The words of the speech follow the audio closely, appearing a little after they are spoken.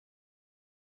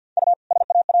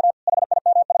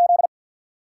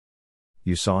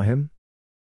You saw him?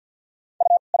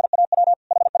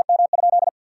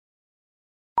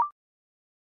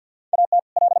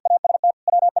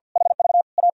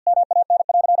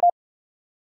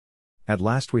 At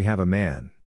last we have a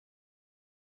man.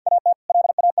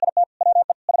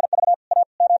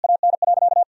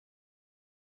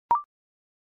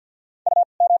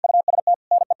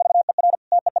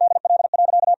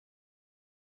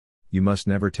 You must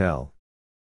never tell.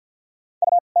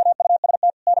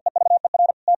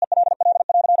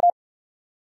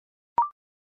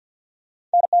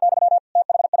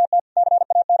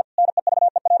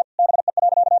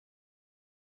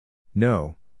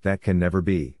 No, that can never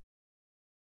be.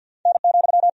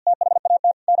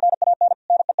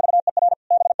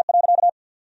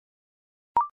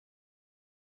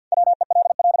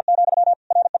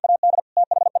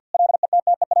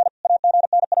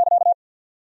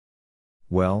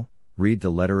 Well, read the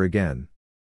letter again.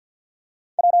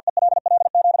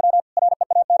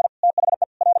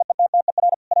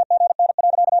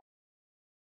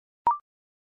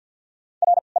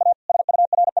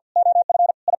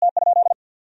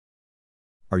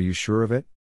 Are you sure of it?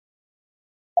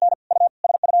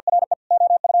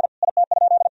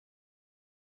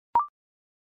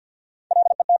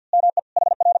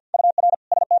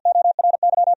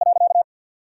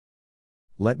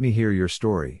 Let me hear your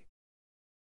story.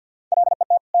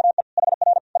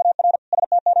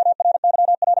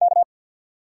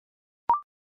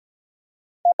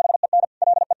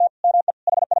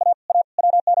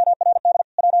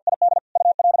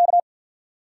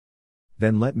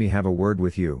 Then let me have a word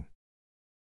with you.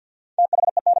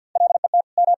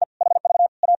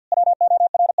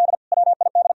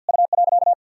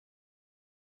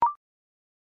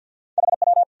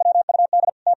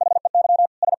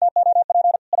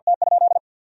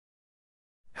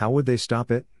 How would they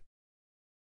stop it?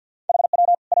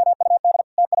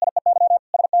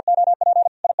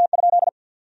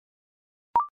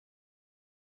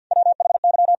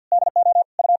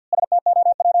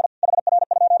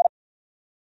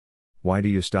 Why do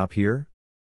you stop here?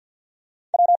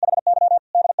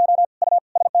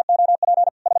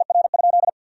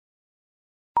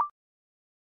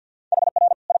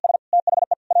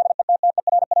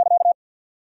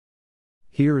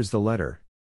 Here is the letter.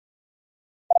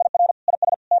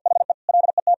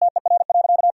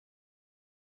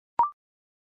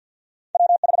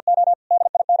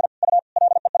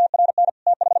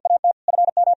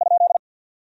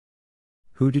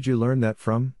 Who did you learn that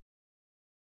from?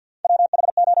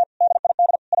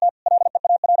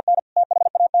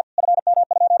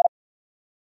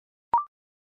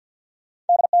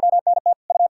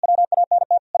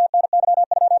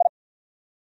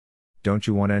 Don't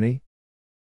you want any?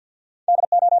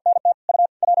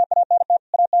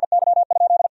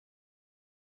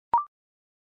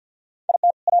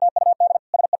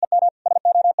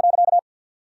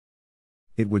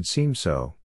 It would seem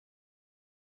so.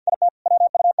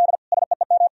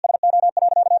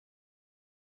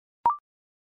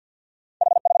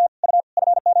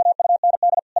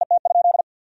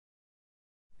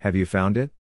 Have you found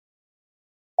it?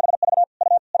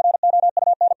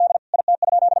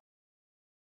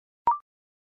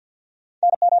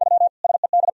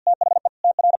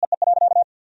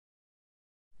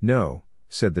 No,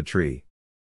 said the tree.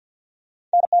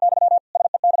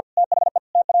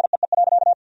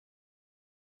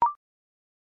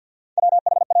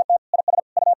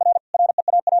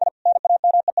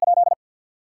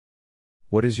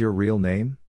 What is your real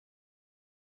name?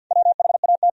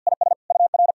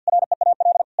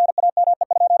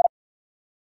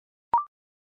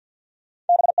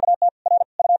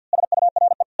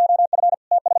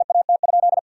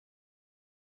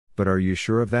 But are you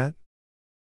sure of that?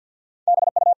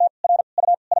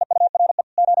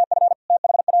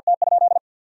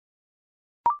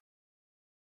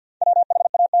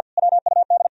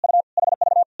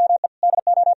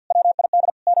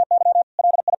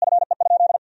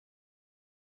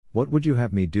 What would you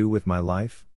have me do with my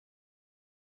life?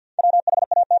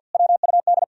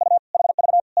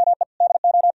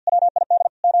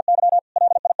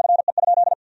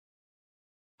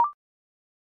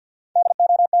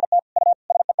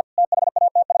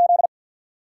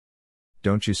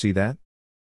 Don't you see that?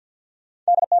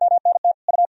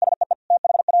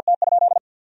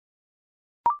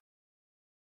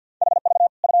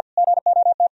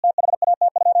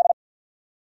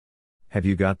 Have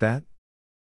you got that?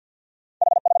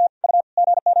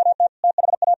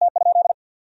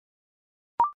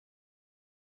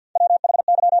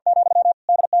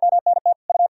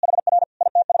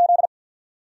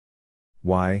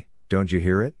 Why, don't you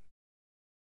hear it?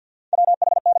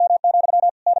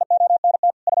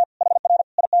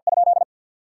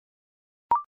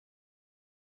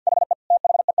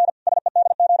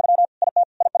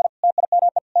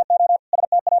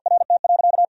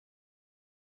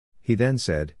 He then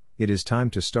said, "It is time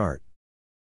to start."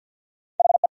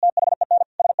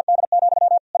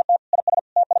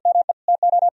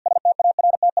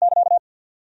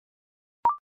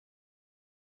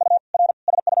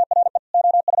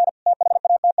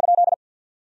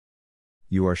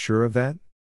 You are sure of that?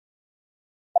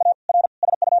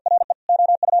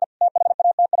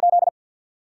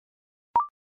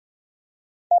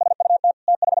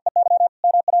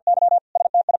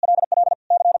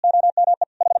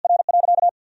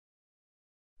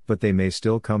 But they may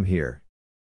still come here.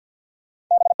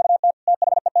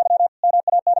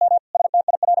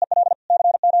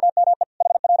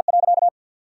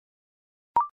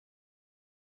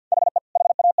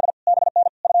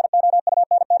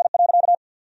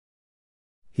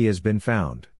 He has been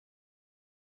found.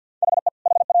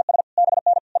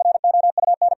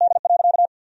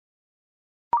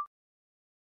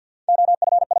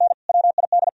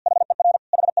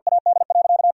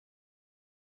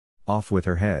 Off with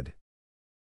her head.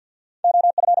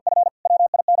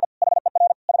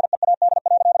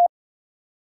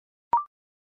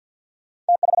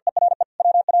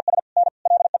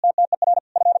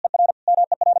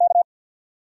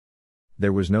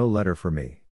 There was no letter for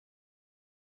me.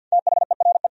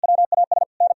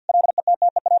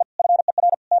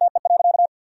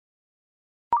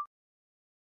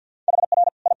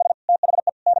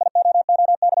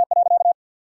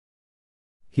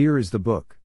 Here is the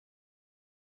book.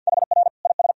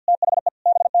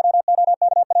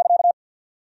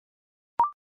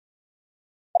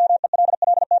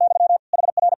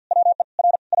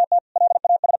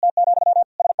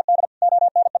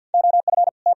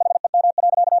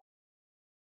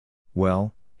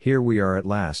 Well, here we are at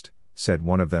last, said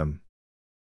one of them.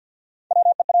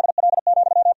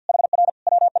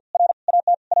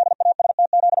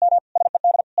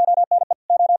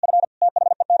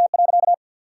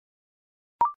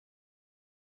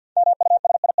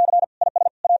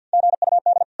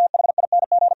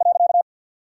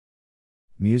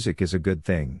 Music is a good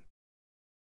thing.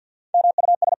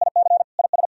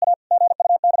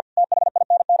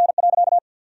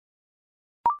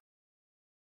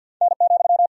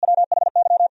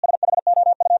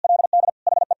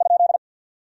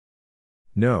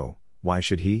 No, why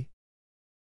should he?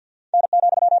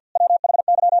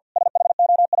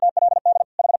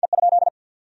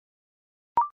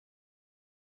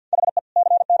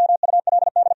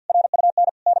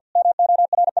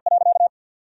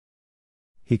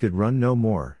 He could run no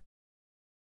more.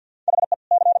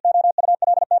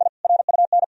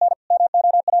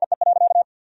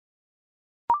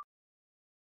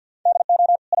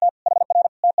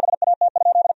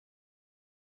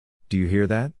 Do you hear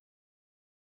that?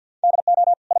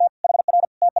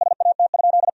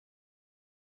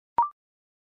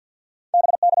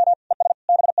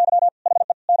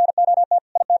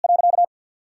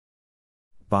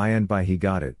 By and by he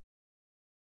got it.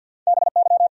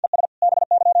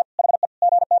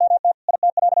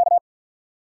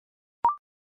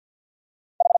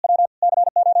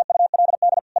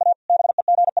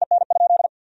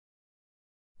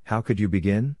 How could you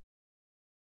begin?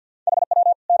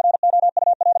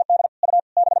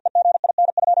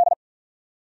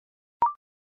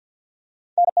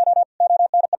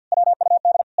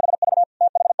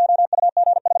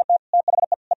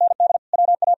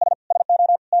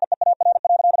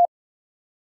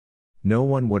 No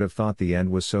one would have thought the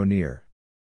end was so near.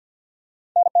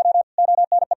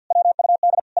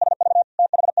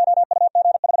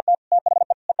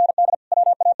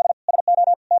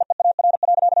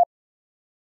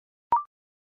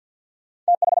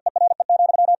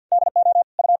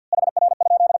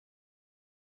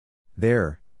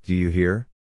 There, do you hear?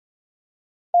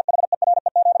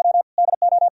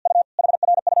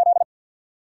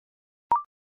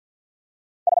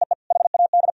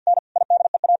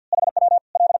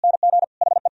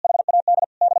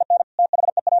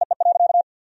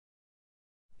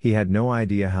 He had no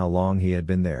idea how long he had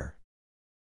been there.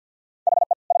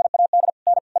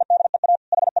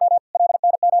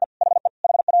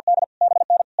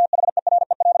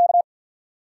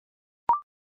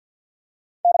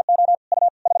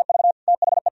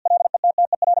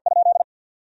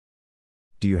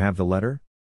 Do you have the letter?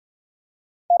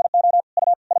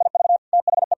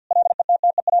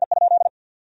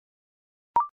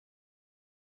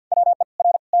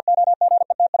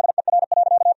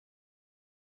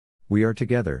 We are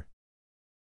together.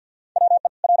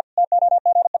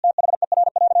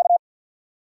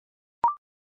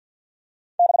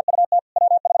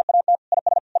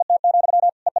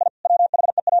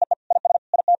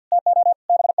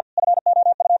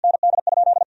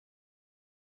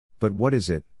 But what is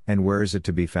it, and where is it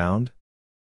to be found?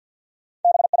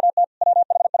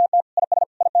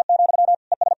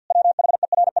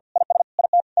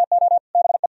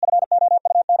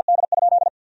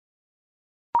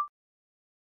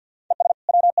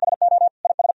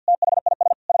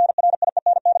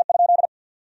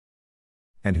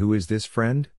 And who is this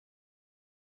friend?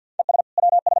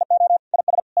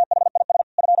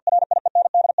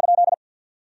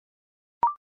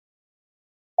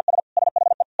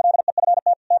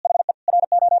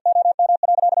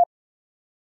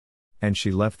 And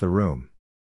she left the room.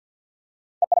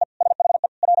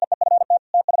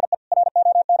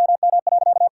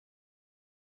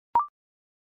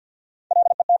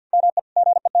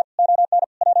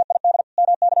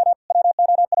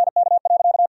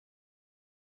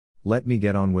 Let me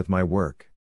get on with my work.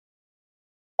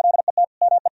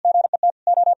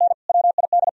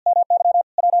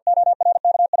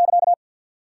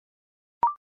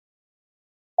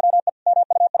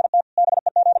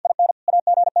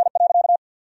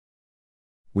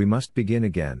 We must begin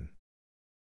again.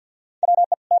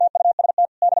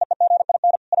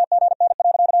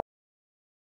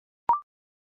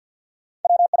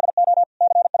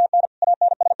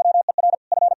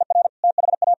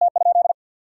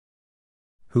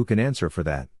 Who can answer for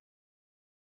that?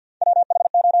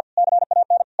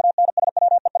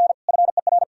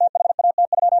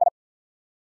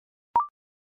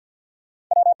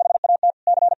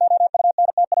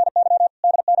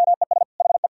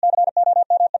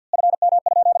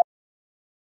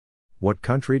 What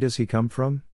country does he come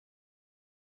from?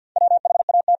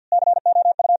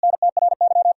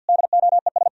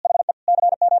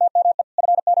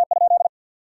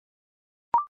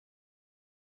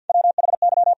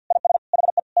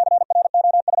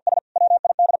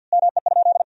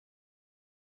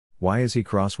 Why is he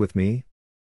cross with me?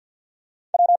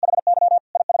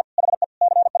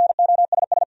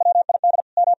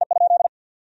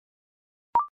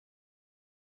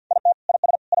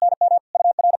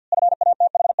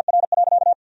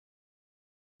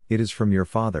 It is from your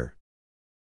father.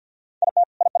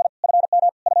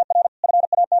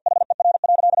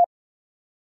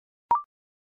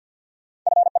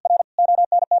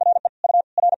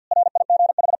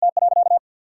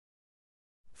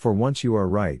 For once you are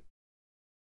right.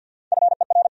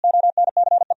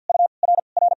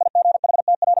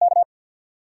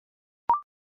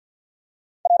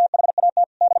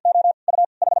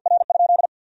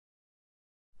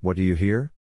 What do you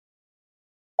hear?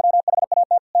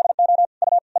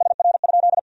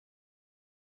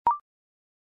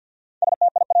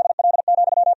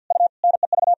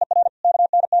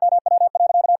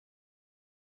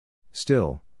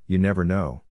 Still, you never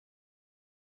know.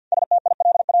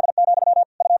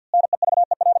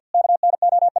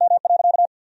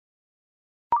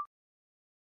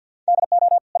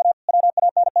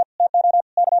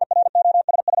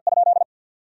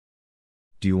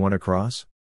 Do you want to cross?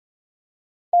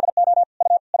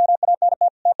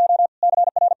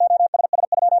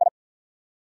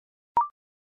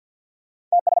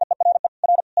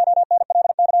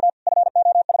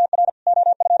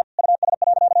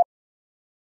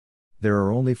 There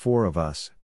are only 4 of us.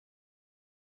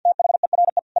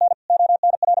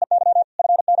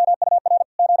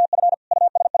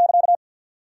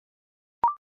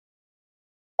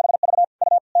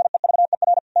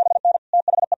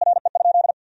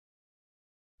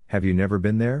 Have you never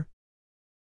been there?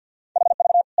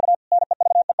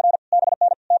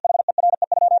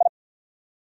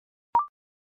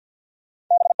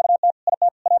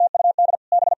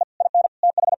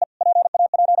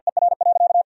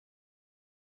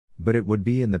 But it would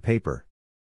be in the paper.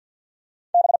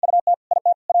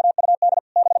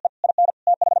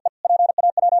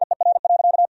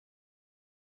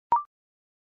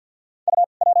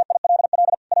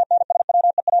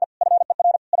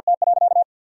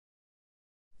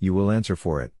 You will answer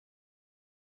for it.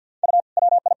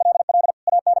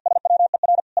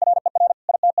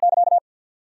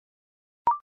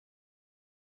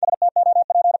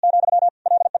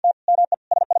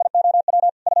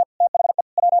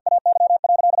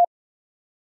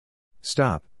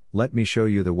 Stop, let me show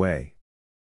you the way.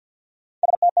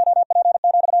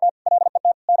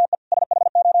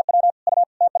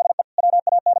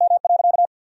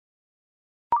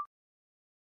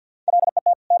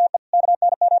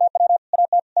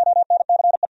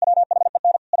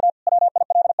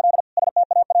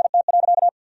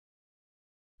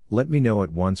 Let me know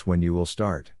at once when you will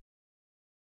start.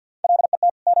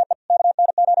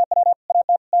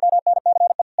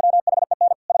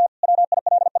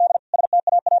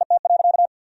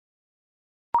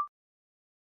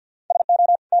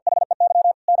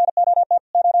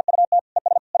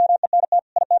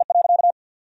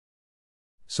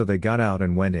 So they got out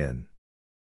and went in.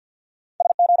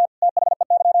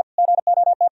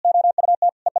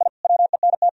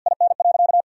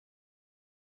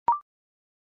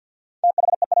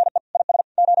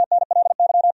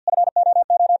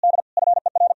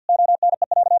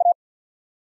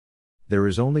 There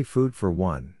is only food for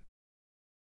one.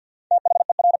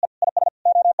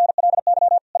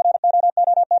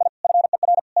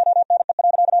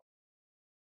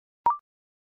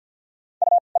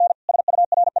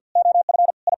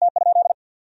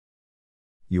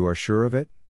 You are sure of it?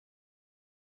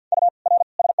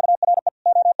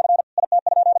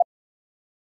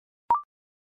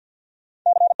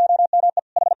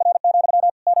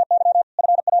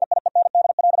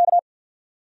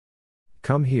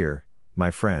 Come here,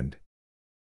 my friend.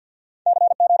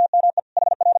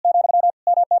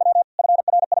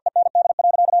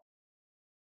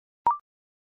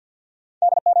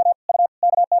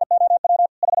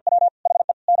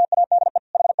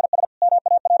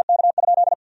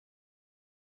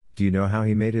 Do you know how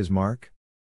he made his mark?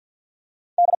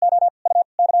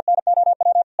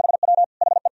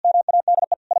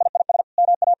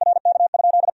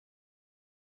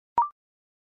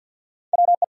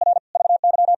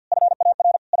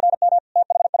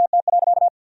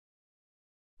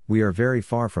 We are very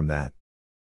far from that.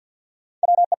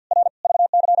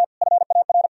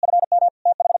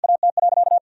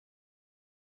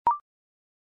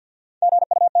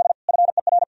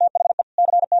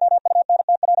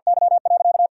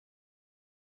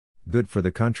 Good for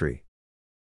the country.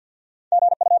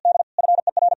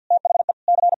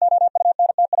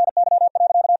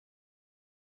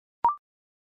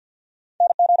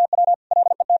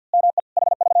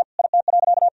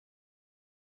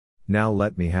 Now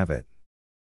let me have it.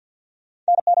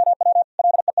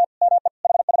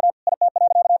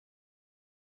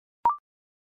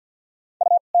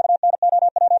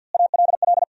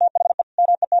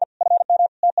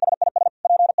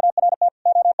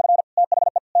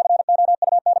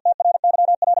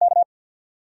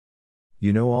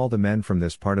 You know all the men from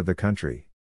this part of the country.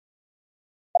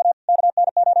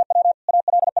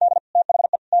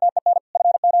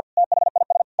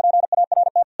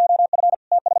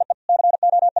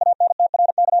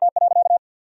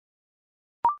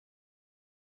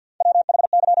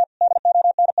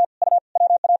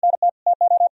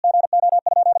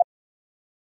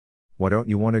 Why don't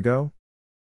you want to go?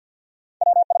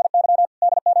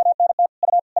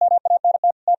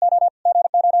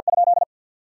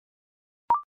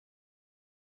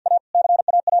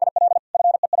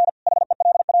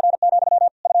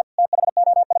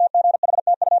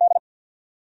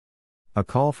 A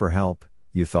call for help,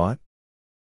 you thought?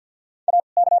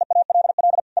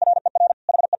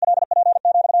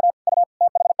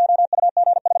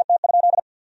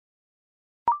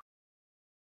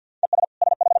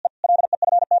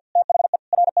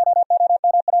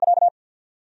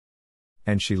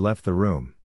 And she left the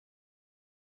room.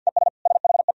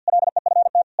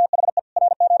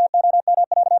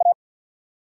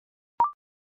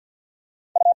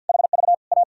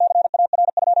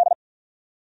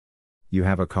 You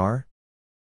have a car?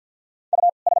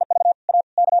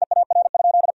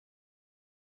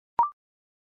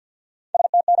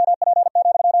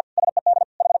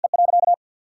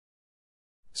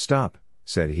 Stop,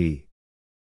 said he.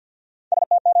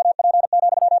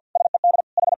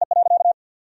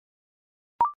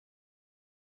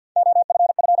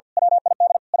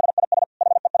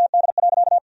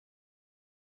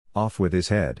 Off with his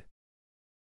head.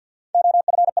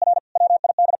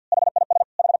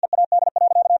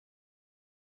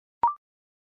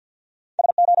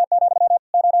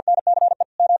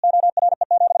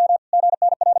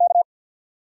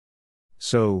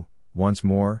 So, once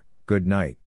more, good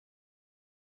night.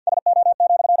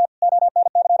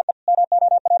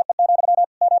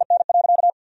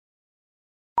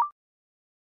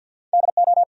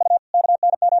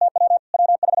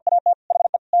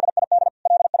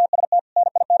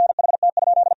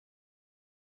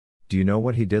 Do you know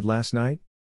what he did last night?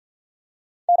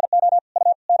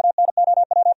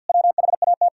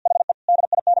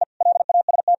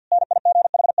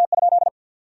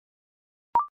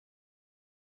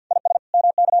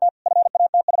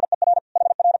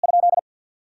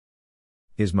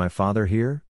 Is my father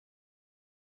here?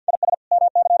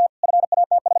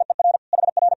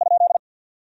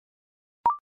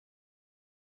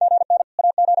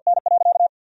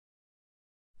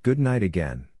 Good night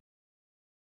again.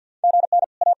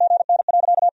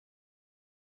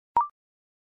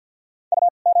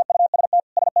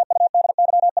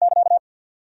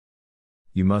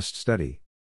 You must study.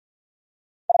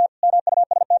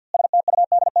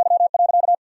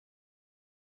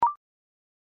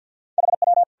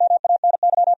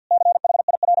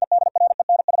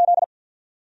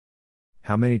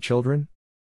 How many children?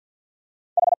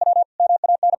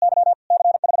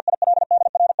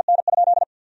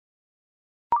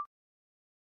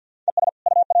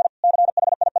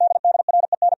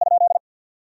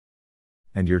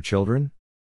 And your children?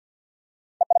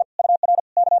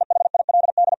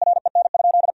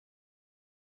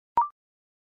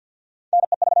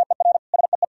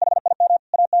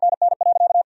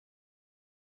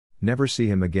 Never see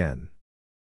him again.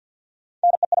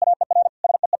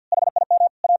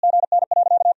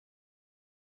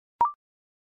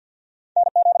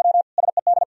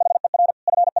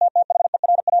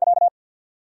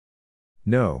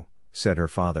 No, said her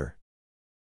father.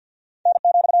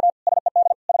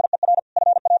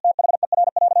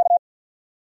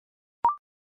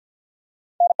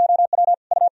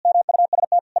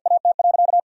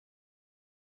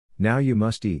 Now you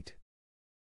must eat.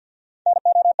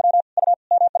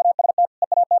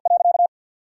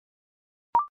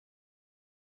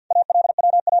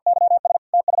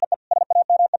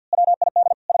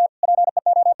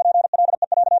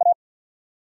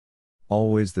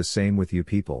 Always the same with you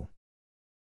people.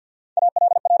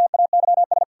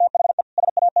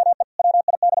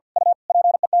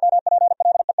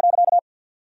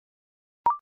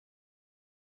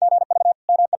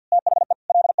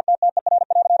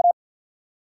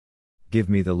 Give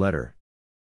me the letter.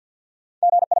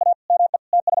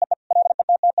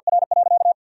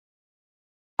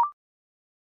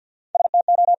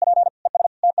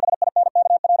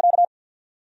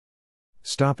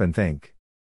 Stop and think.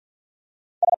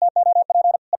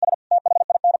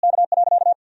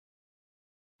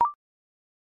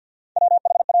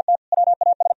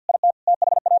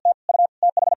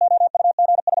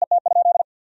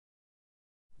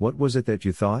 What was it that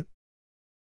you thought?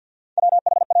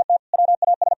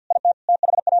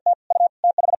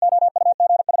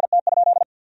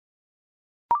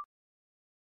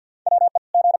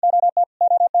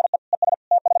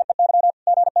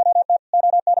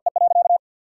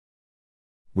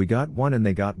 We got one and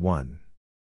they got one.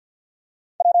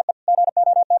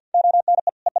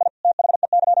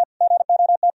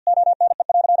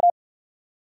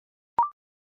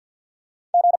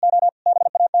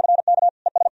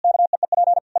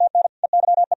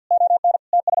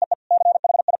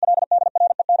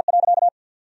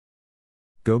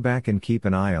 Go back and keep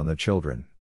an eye on the children.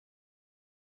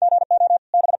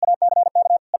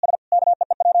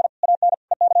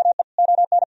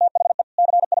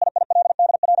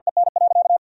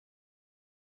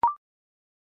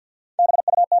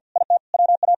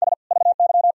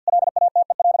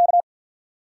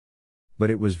 But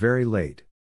it was very late.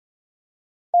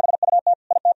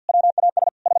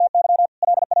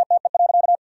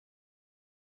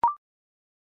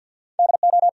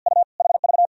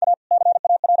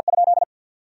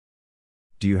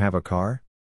 Do you have a car?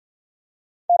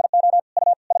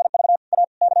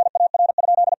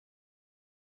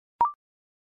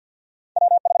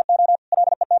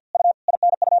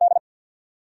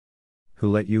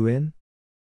 Who let you in?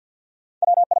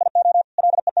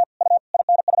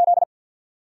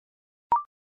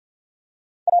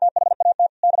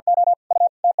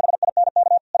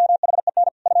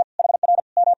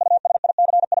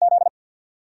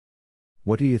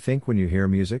 What do you think when you hear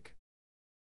music?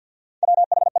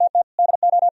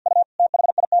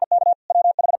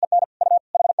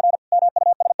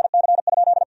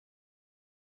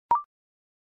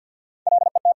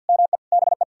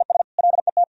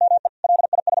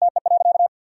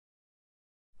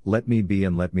 Let me be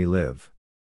and let me live.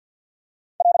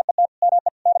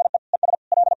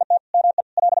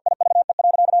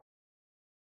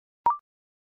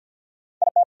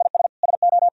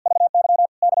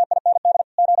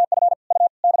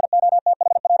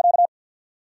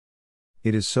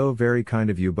 It is so very kind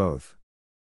of you both.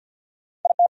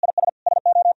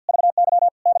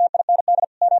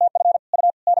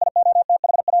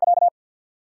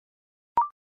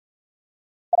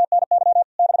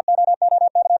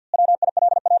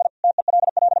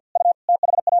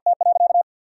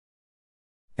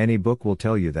 Any book will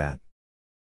tell you that.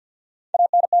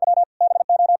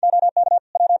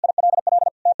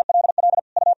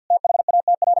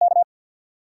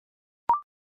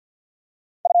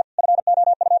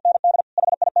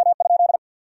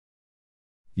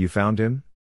 You found him?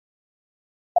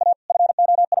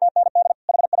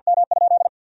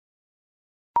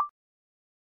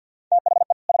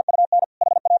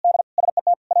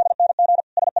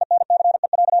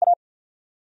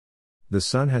 The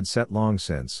sun had set long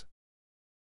since.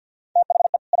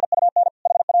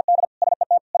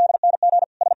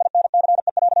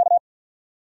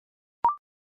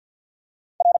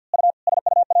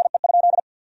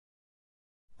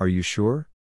 Are you sure?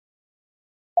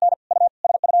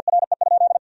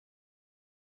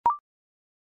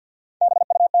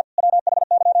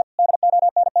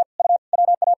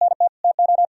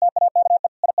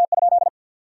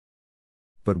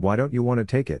 But why don't you want to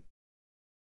take it?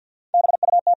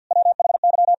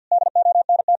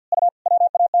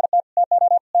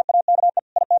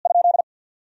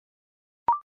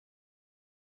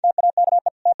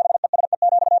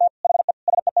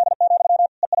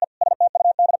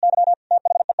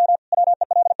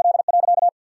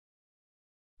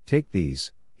 Take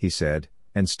these, he said,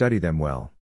 and study them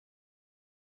well.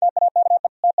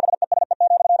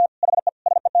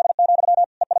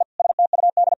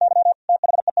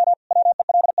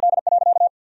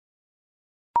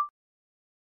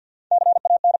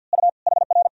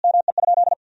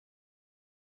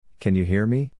 Can you hear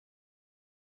me?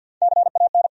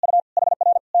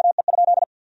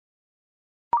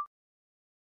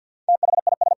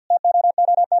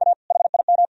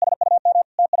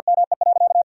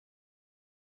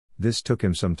 This took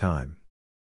him some time.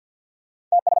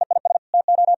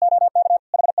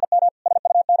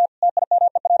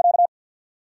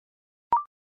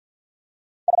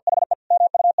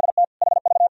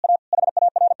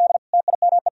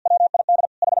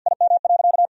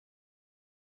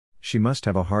 She must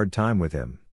have a hard time with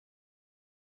him.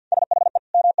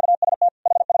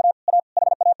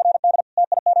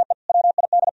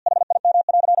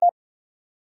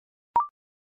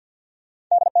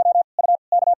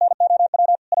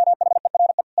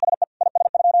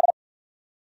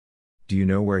 Do you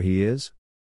know where he is?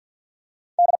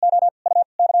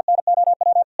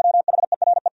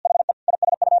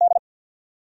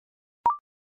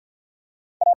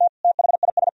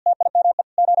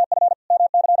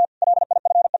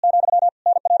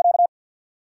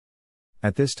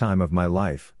 At this time of my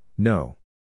life, no.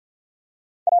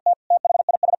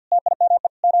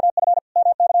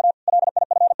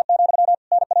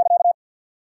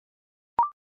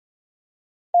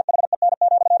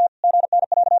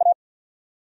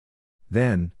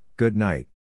 Then, good night.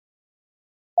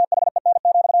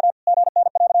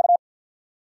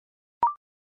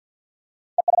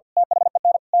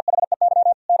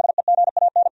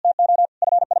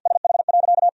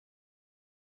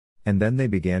 And then they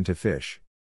began to fish.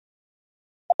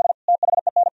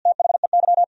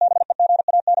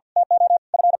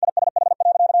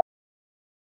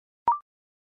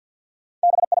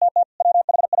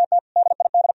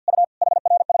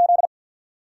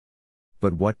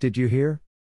 But what did you hear?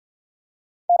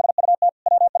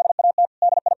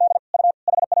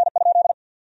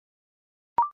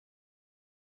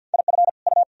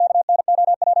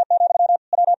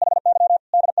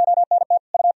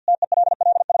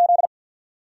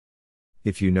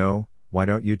 If you know, why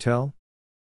don't you tell?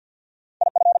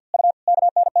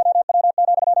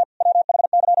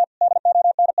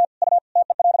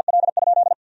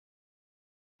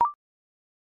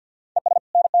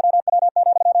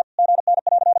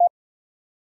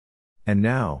 And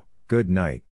now, good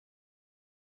night.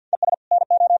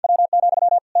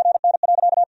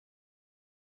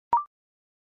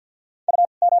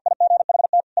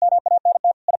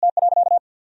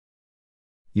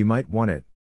 You might want it.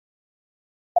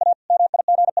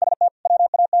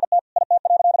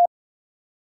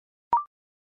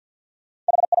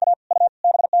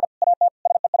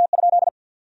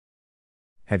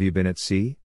 Have you been at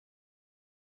sea?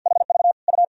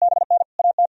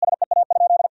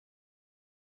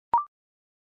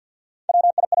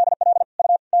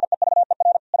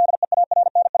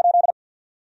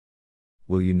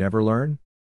 Will you never learn?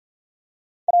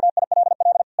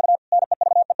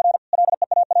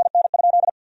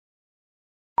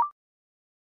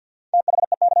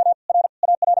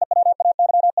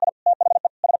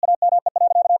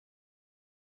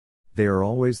 They are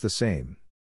always the same.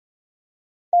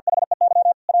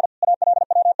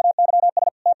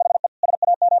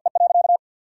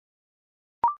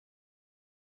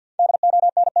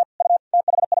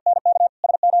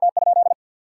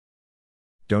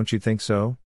 Don't you think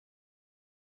so?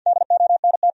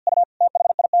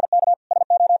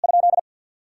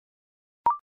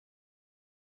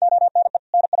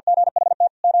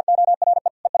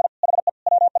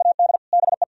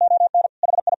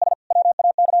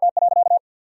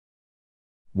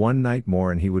 One night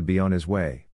more and he would be on his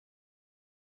way.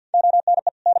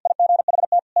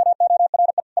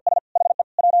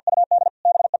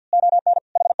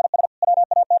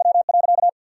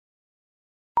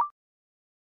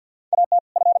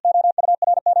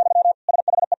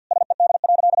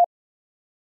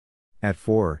 At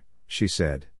 4, she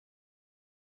said.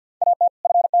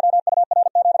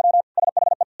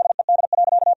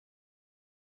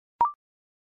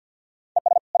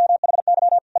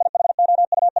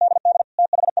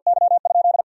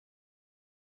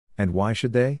 And why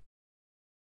should they?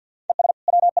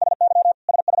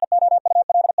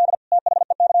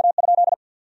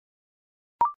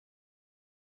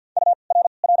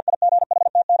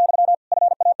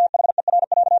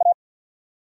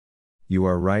 You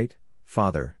are right,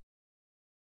 Father.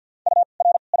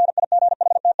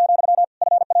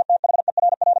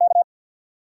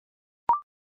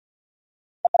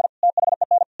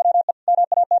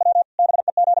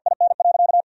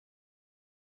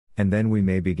 And then we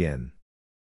may begin.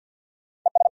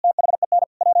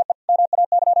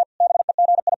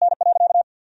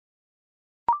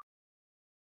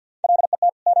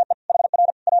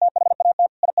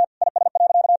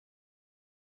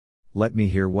 Let me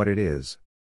hear what it is.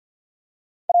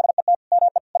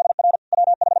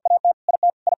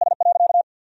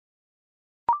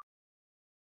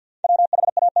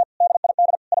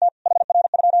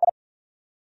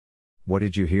 What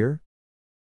did you hear?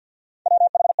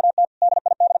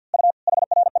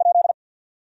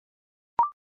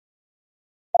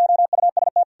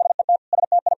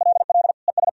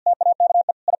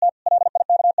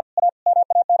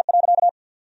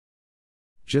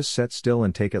 Just sit still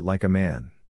and take it like a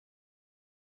man.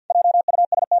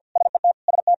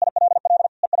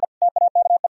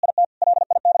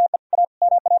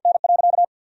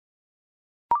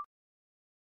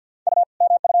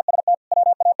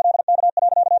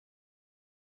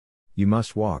 You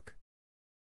must walk.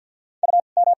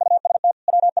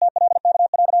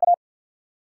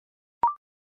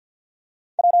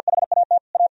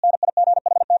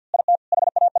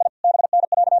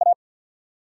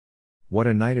 What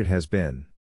a night it has been.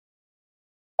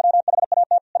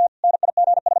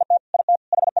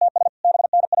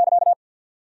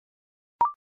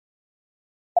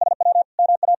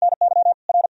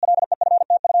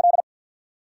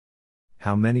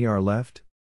 How many are left?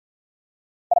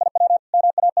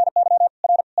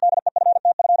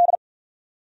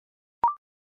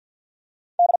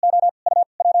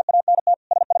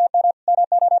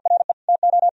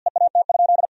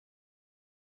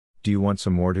 Do you want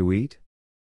some more to eat?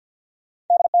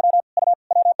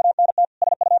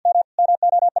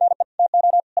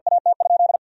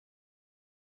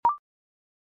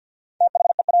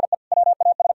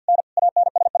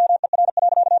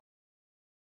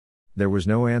 There was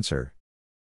no answer.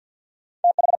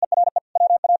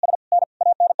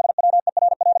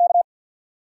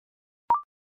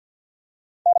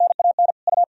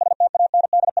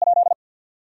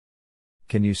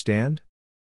 Can you stand?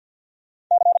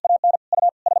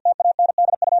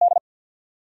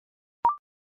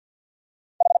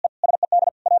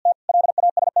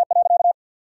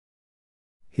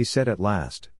 He said at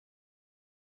last.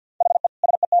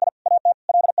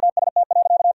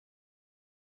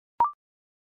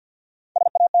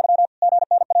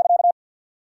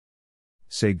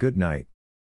 Say good night.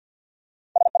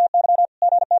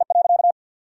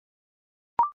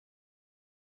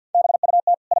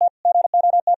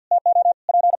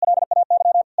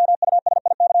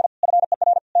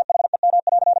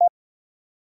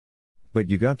 But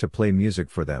you got to play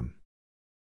music for them.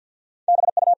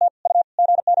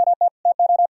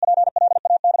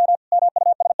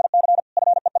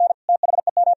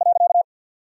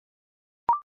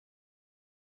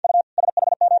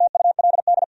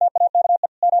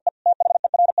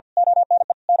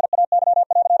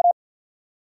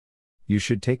 You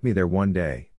should take me there one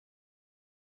day.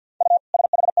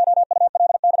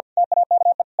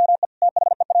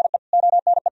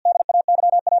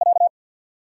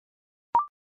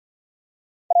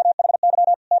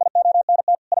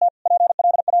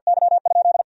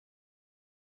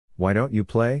 Why don't you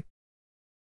play?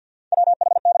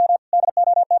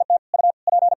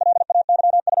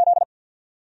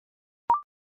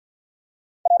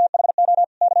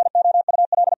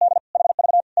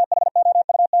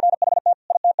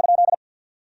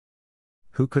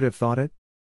 Who could have thought it?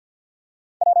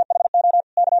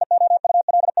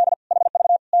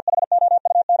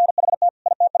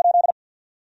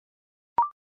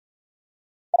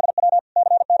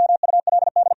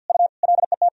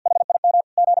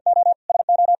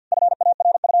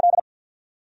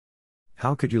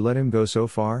 How could you let him go so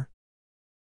far?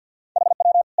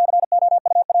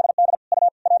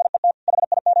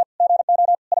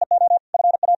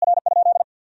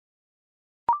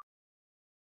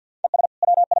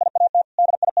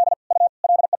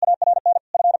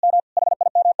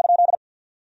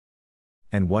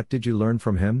 And what did you learn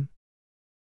from him?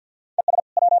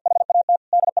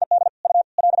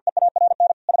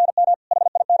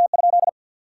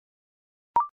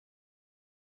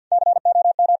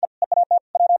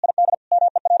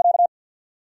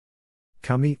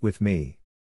 Come eat with me.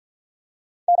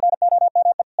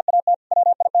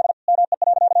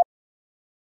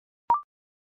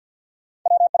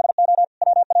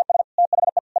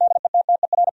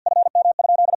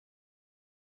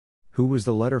 Who was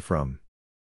the letter from?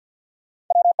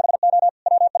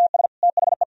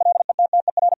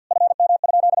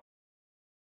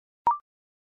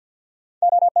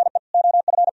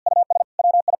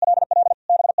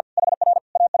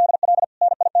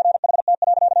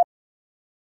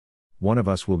 One of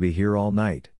us will be here all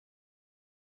night.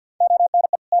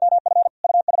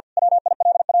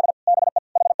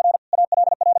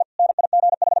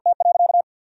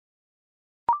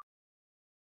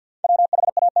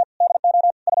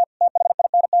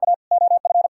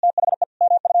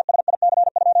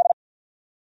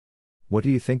 What do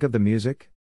you think of the music?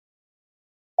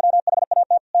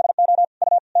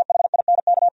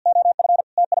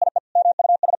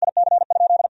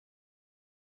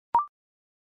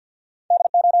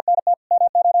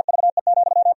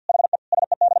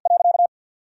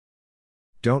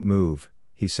 Don't move,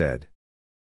 he said.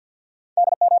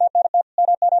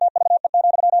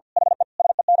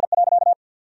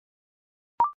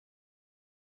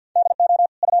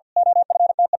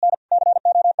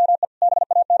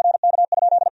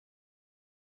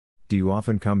 Do you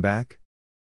often come back?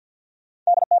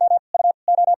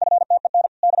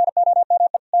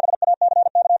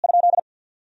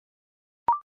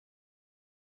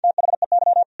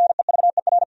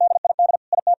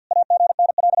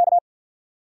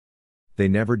 They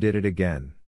never did it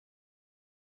again.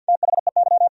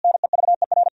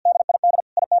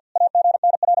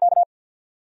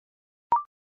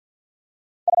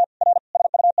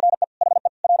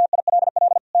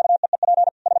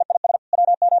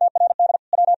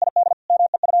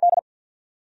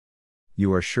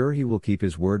 You are sure he will keep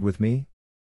his word with me?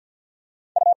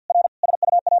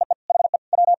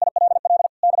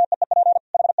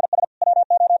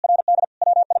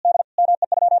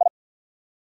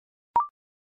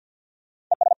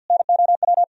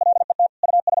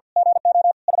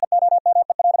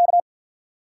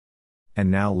 And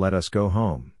now let us go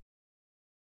home.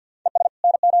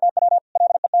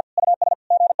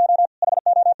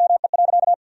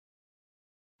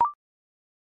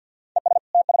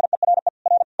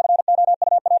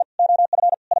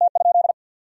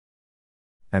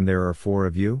 And there are 4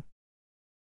 of you?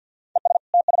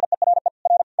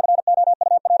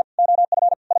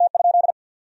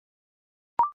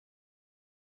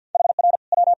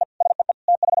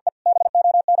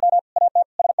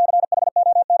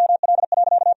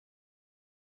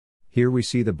 Here we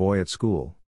see the boy at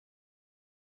school.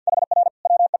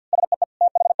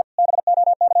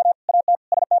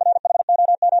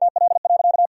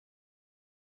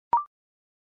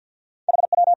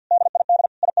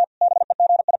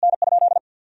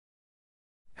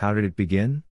 How did it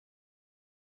begin?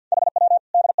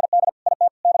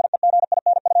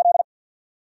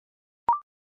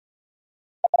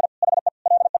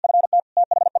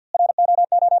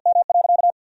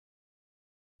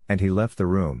 And he left the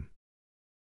room.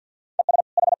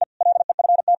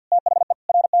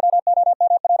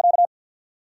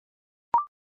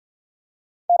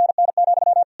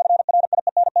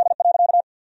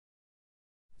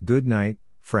 Good night,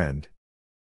 friend.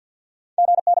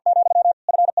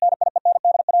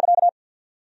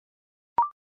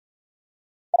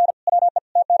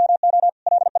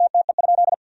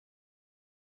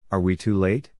 Are we too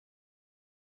late?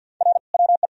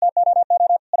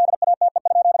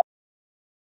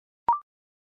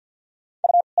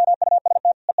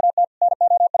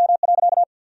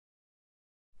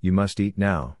 You must eat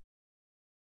now.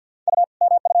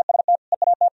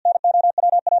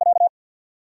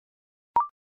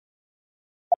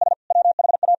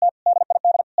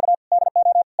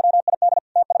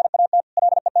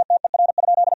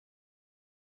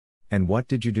 And what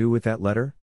did you do with that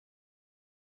letter?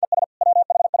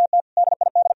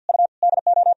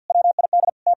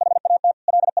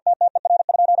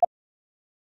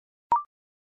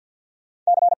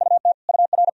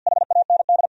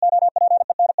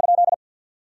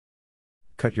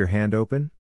 Cut your hand open?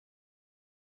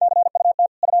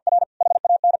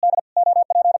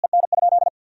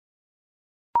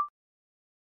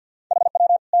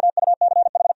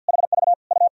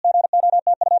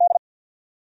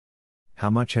 How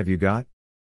much have you got?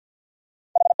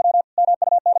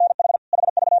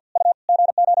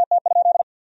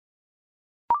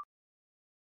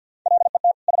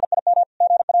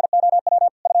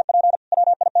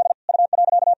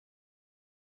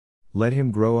 Let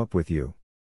him grow up with you.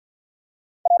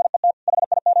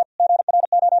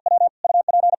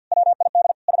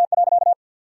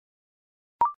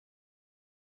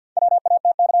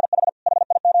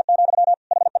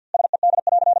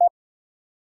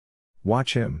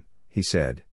 Watch him, he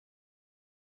said.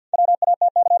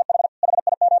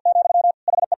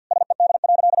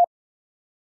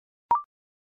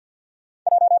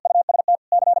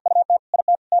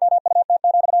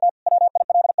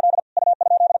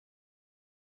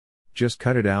 Just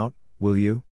cut it out, will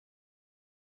you?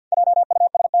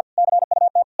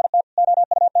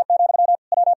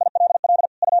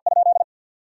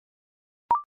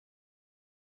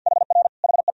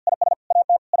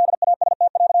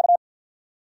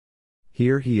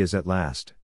 Here he is at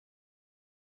last.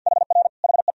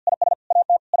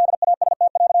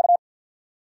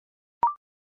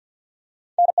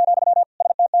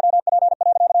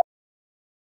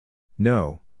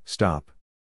 No, stop.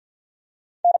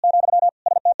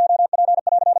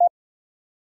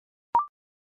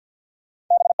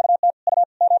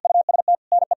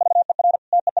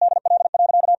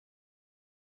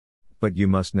 But you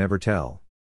must never tell.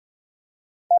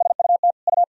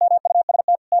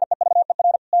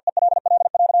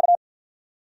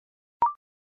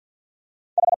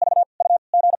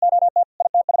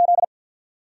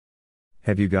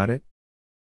 Have you got it?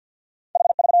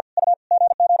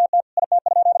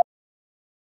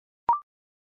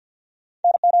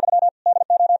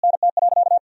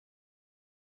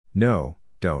 No,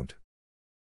 don't.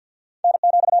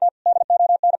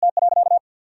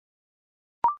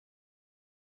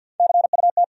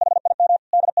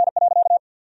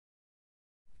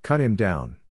 Cut him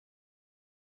down.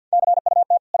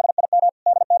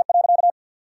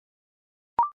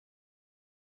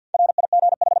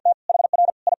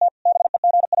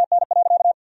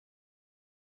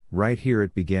 Right here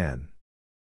it began.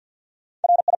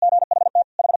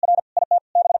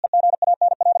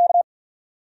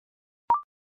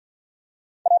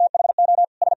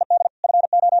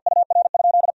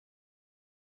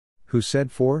 Who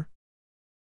said four?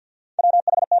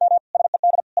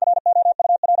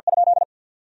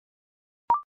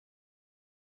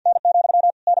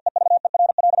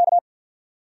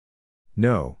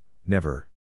 No, never.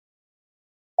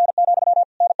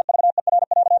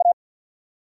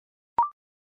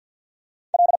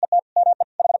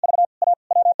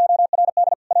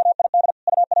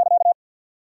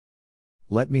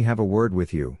 Let me have a word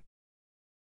with you.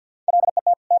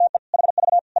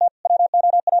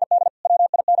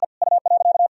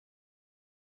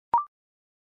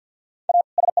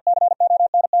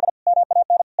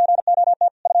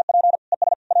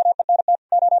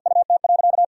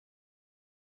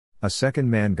 A second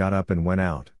man got up and went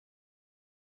out.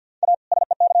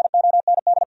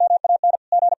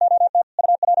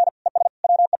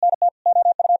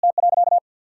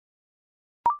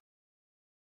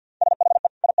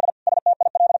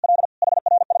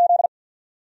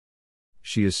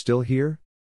 She is still here?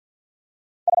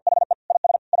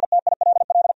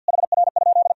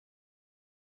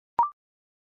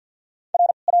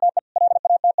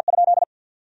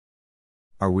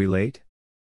 Are we late?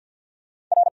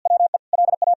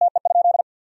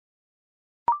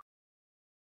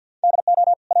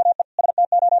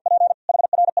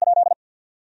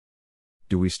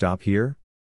 Do we stop here?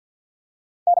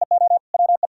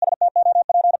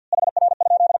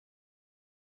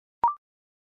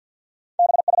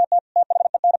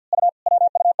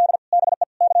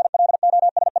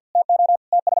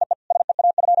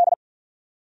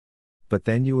 But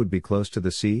then you would be close to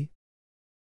the sea?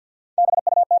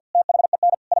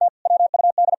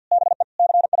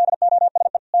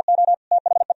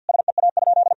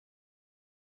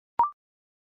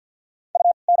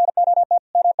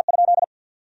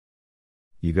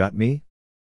 You got me?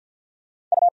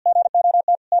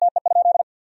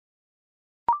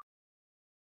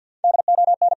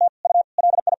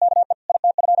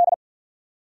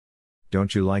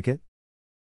 Don't you like it?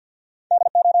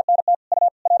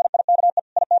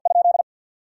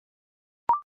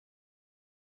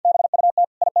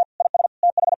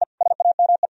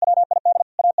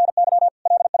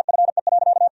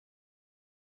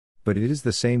 But it is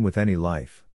the same with any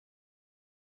life.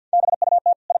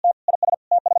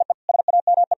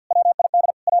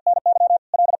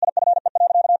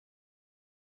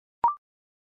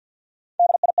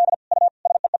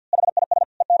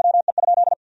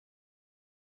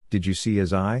 Did you see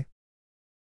his eye?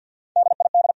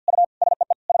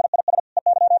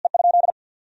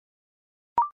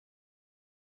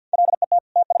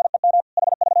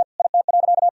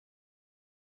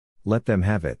 Let them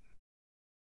have it.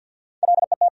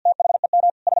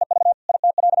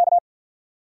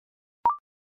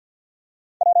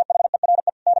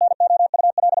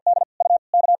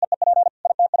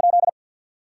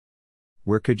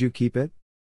 Where could you keep it?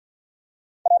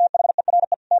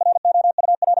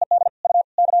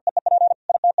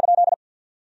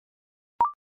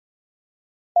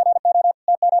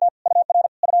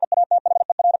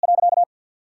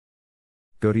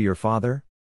 Go to your father?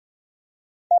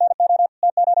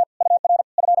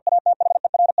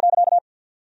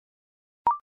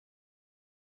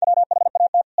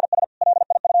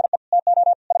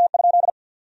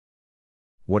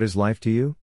 What is life to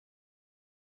you?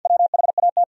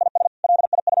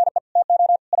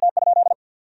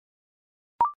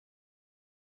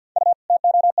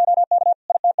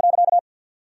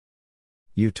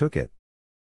 You took it.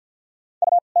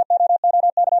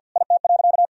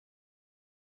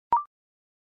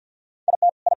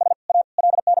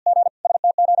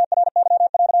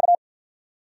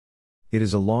 It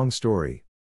is a long story.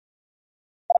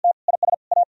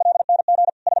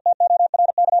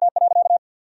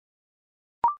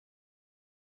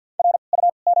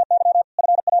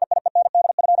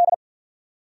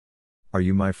 Are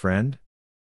you my friend?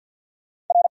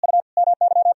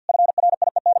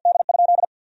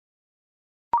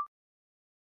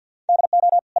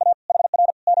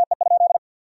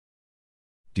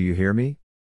 Do you hear me?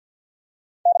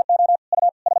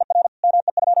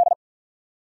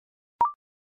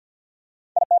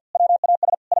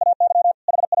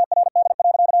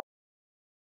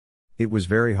 It was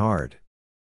very hard.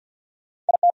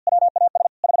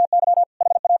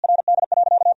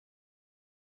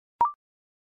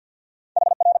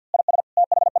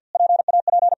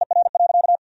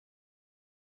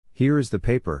 Here is the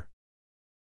paper.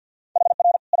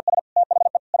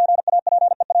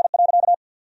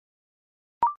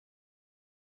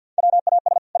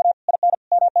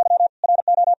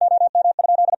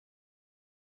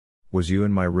 Was you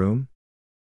in my room?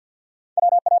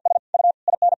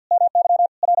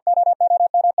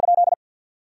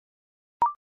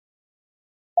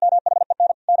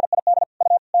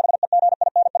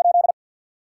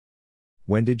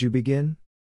 When did you begin?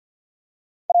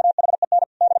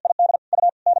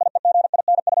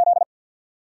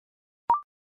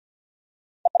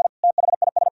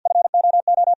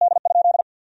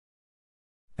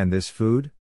 And this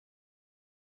food?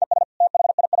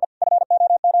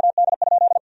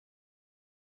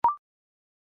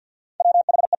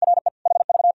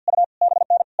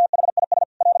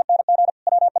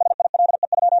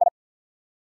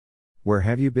 Where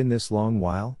have you been this long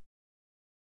while?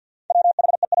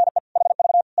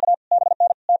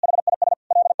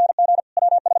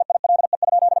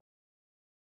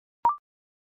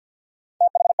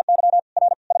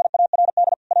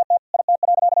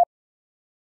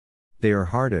 They are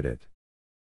hard at it.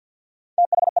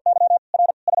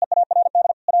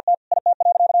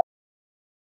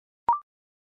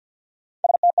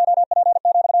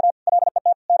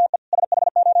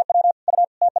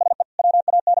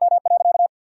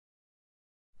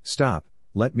 Stop,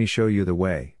 let me show you the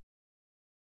way.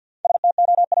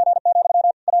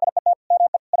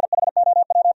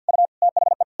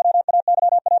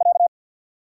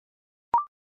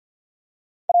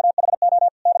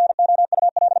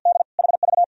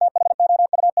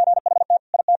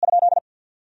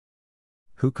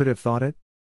 Who could have thought it?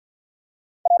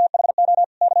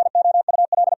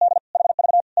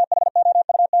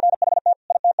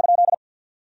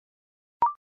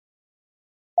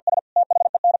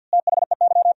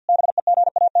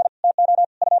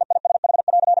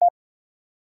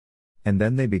 And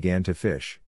then they began to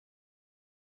fish.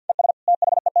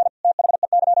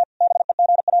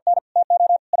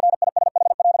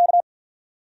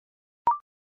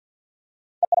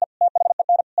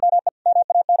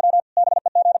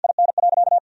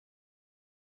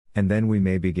 And then we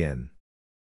may begin.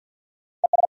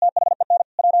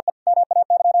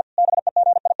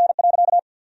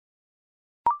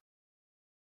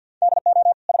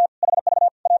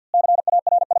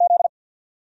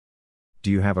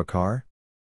 Do you have a car?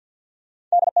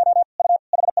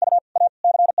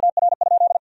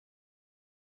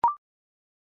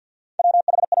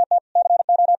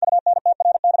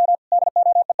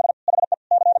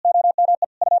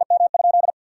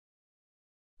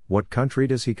 What country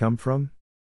does he come from?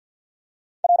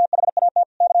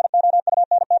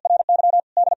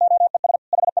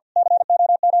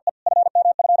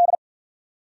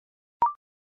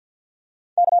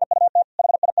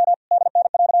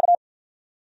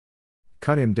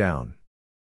 Cut him down.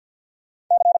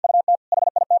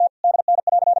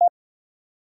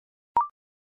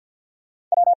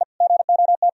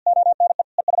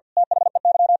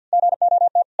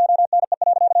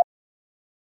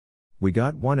 We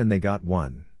got one and they got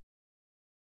one.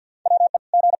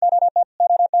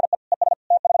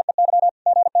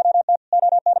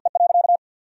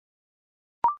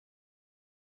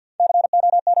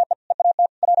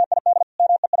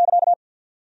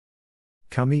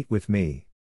 Come eat with me.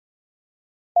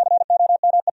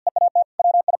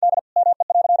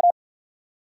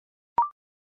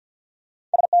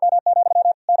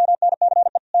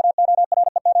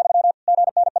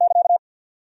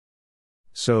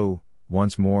 So,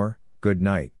 once more, good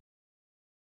night.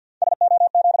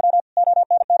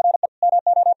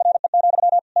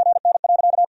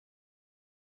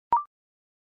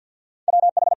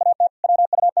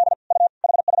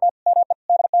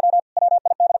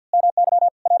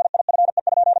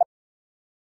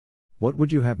 What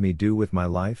would you have me do with my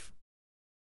life?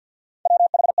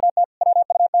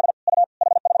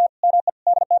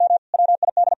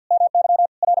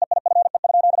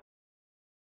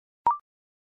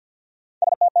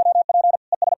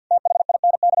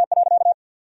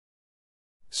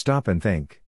 Stop and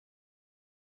think.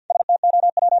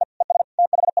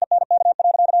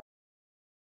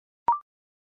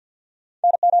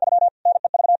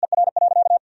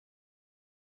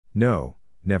 No,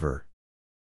 never.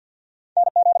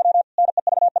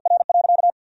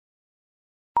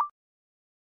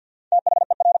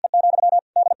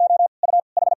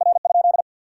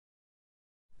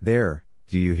 There,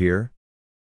 do you hear?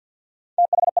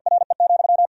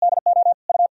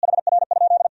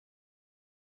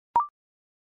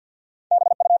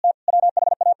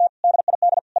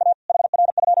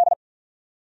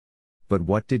 But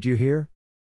what did you hear?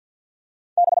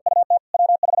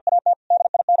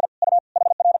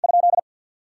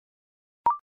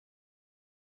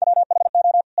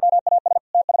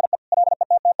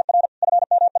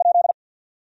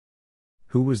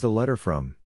 Who was the letter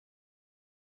from?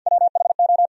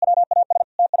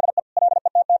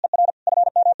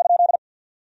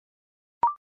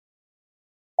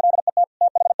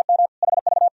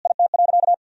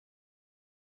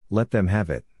 Let them have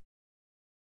it.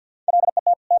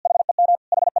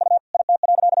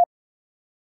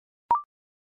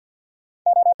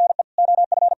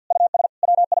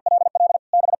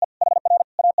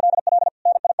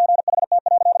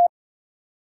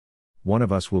 One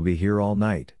of us will be here all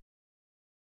night.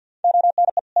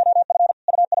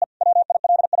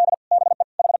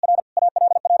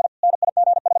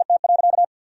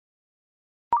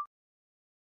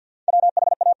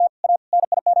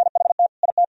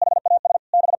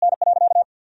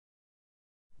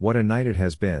 What a night it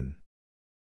has been.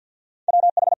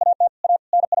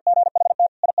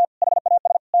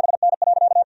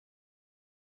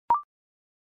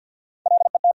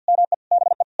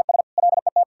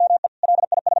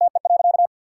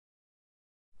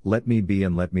 Let me be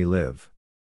and let me live.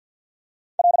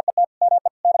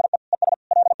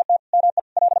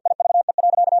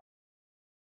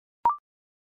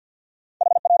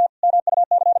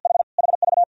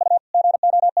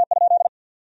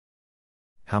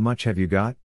 How much have you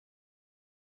got?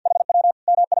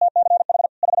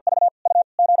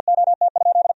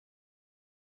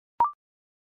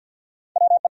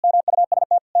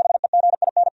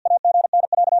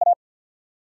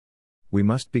 We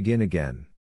must begin again.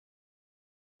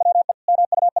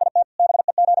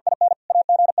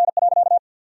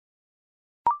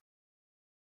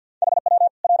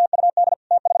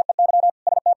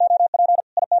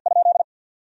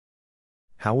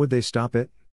 How would they stop it?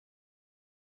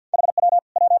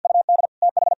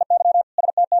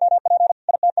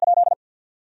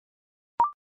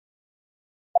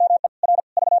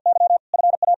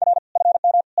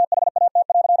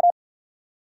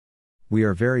 We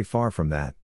are very far from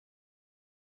that.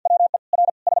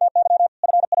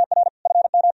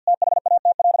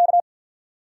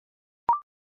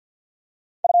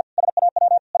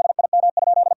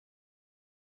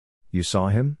 You saw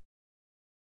him?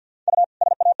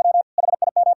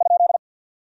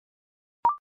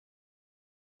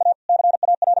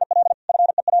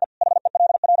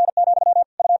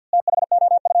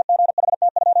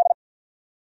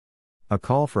 A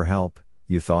call for help,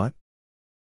 you thought?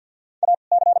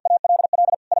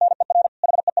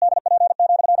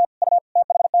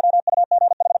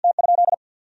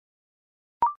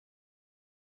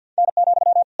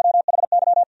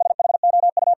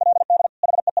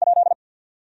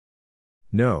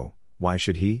 No, why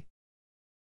should he?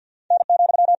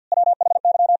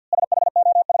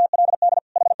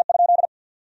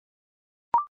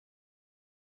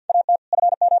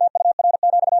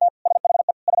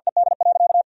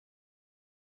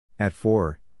 At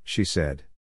 4, she said.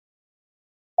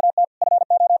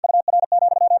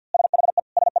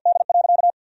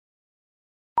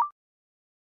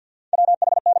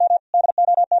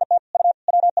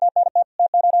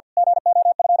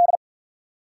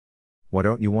 Why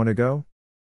don't you want to go?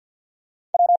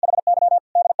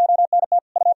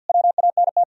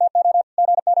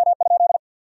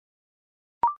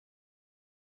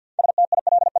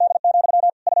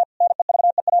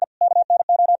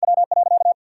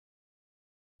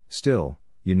 Still,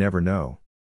 you never know.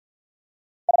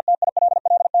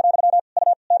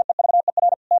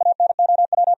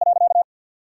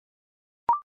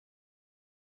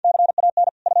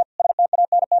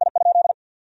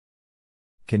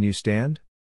 Can you stand?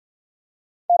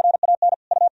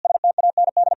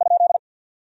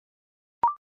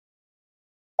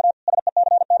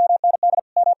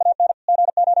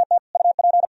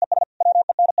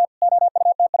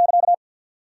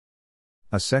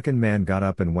 A second man got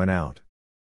up and went out.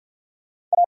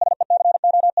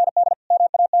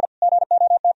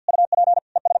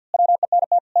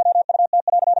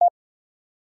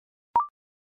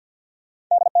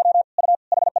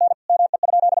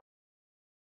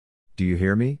 Do you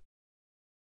hear me?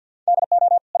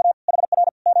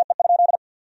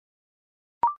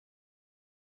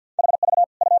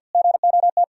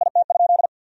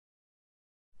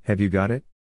 Have you got it?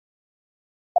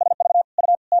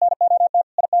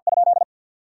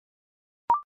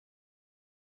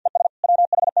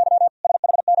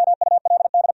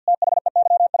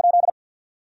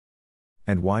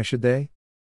 And why should they?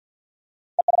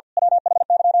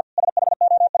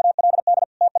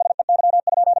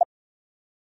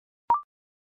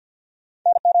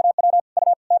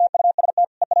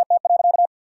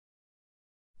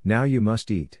 Now you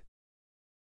must eat.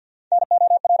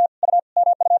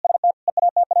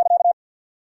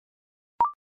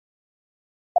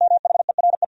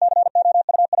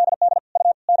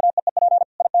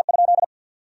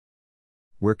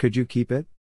 Where could you keep it?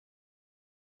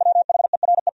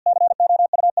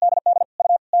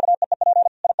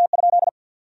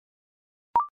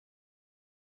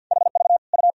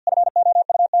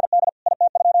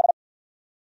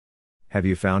 Have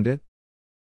you found it?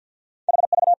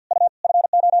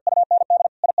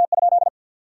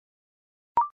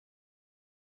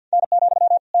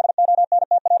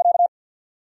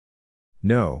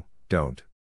 No, don't.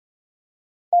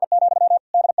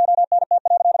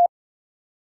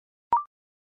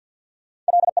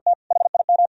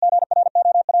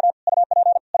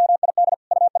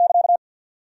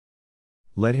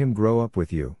 Let him grow up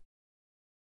with you.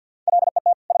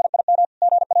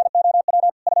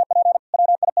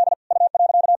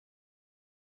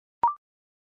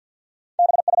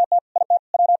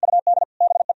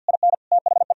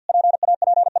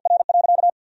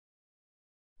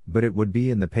 But it would be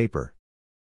in the paper.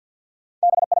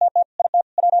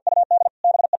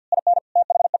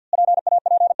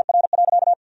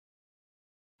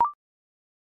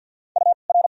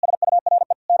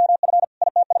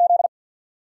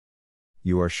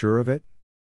 You are sure of it?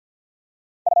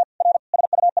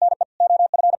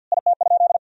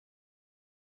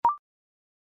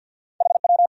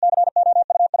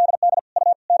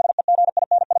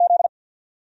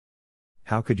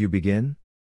 How could you begin?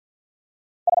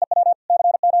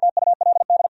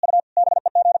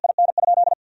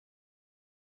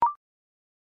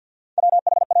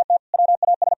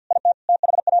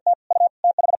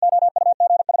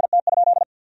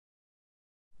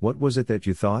 What was it that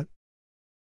you thought?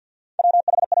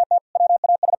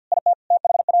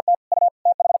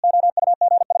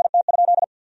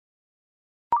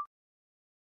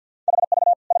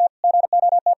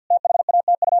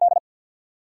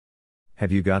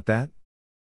 Have you got that?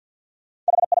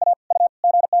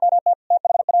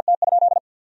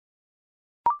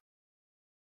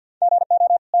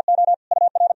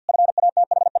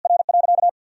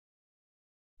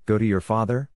 Go to your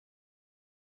father?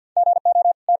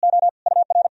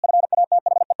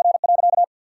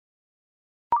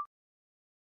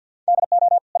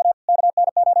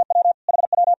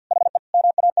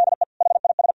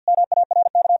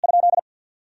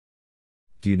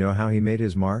 Do you know how he made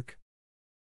his mark?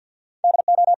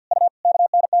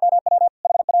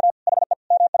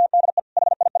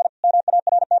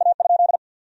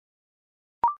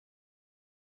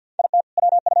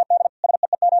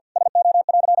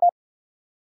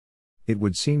 It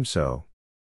would seem so.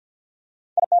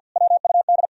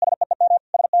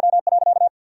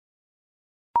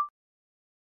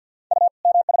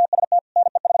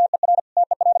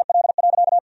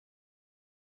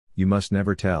 You must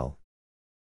never tell.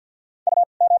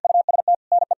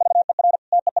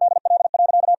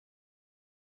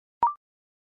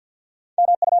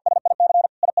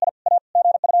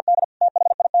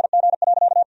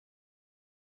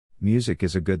 Music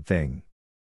is a good thing.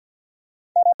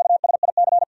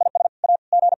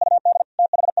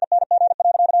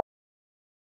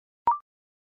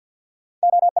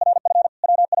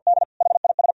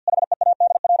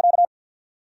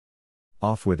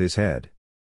 Off with his head.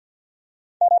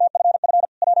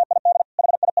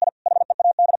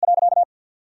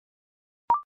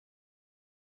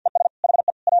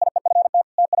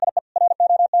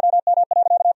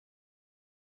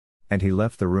 And he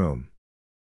left the room.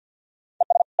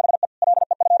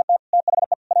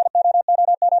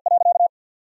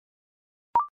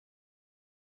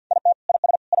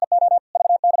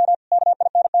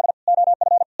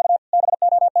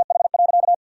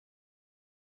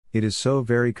 It is so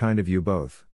very kind of you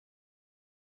both.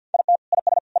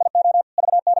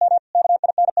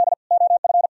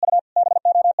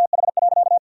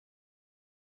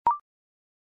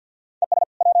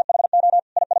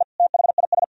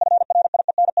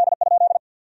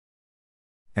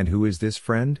 And who is this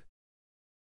friend?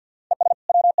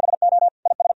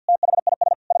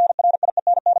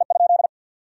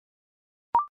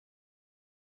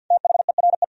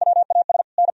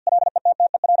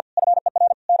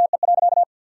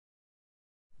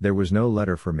 There was no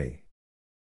letter for me.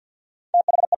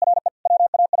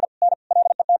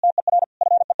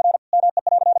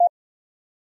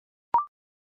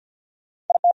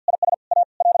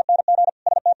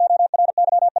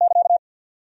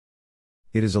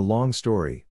 It is a long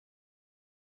story.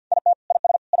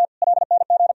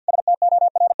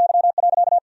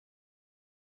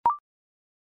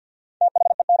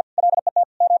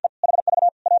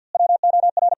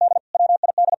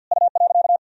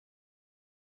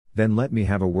 Then let me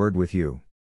have a word with you.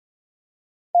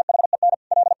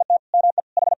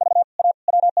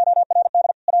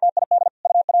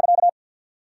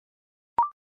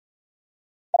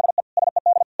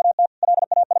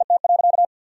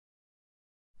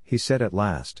 He said at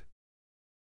last.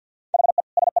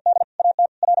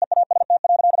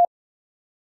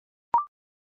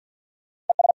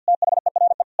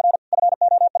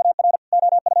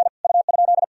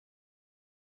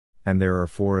 And there are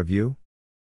 4 of you?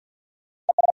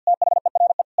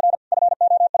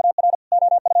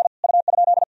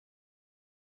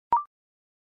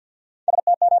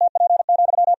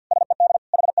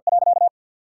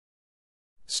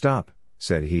 Stop,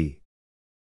 said he.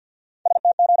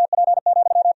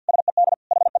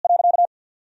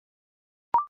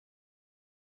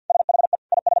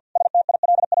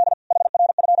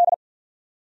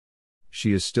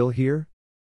 She is still here?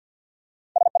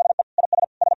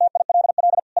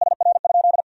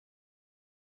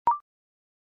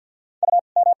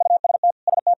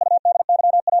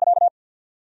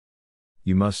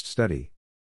 You must study.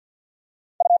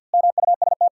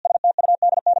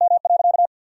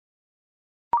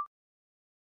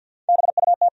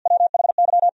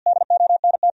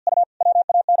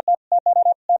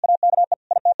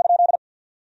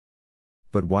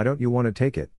 But why don't you want to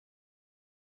take it?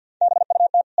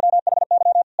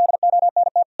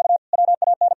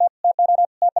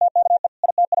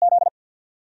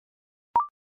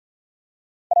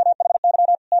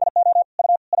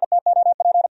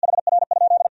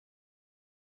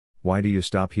 Why do you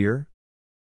stop here?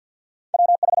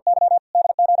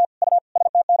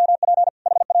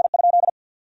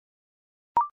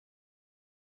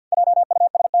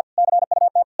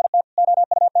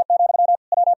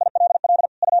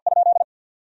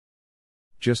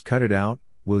 Just cut it out,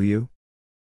 will you?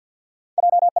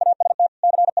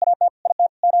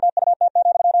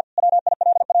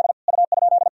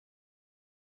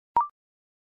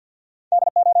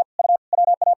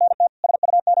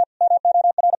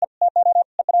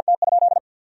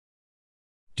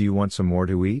 Do you want some more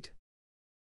to eat?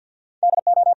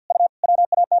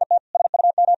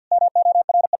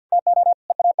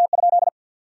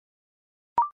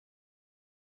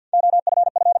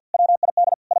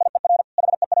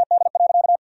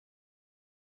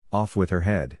 Off with her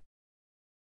head.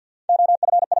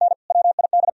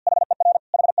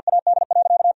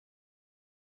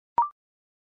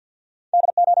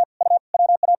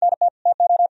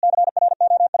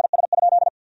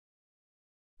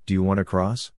 Do you want to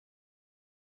cross?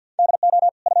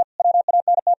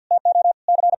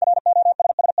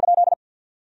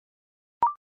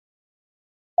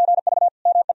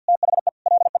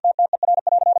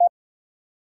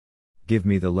 Give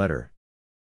me the letter.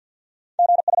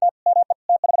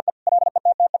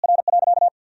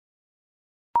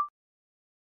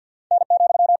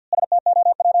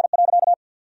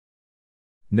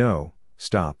 No,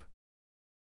 stop.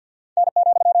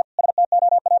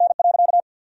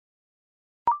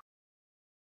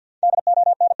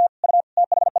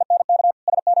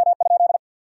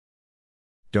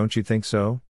 Don't you think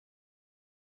so?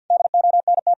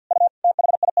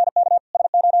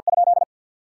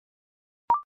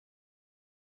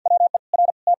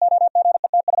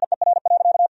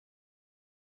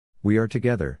 We are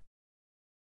together.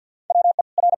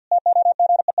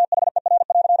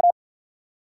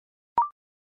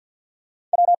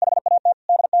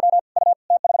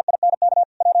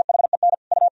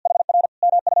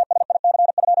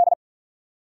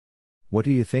 What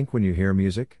do you think when you hear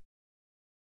music?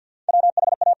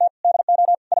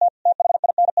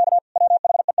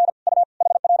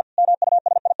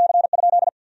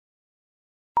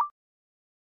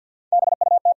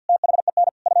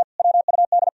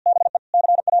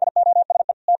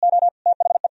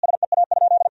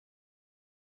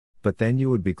 But then you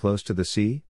would be close to the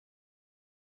sea?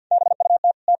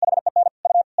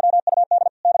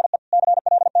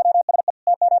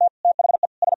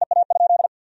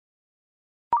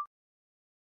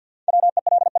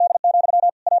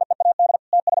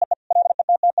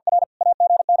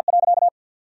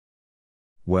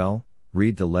 Well,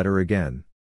 read the letter again.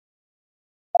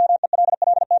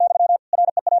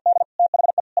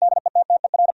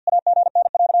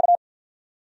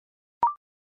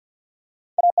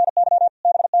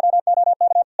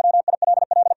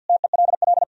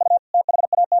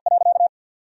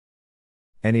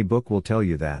 Any book will tell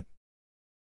you that.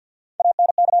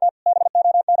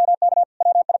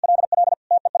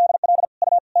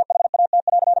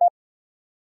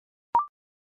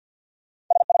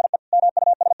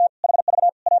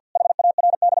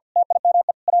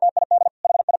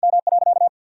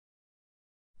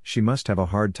 She must have a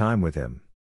hard time with him.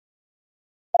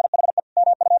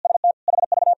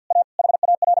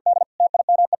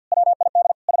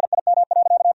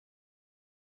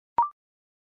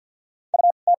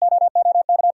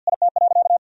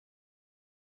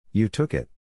 You took it.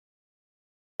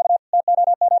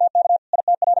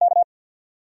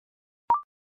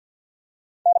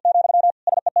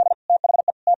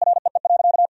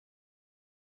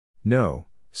 No,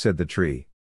 said the tree.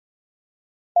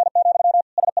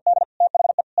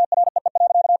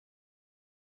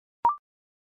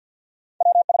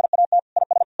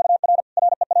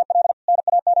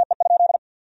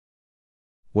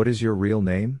 What is your real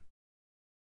name?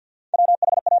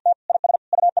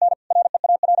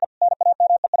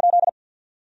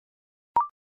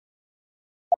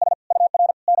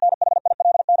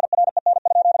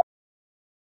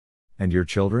 And your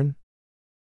children?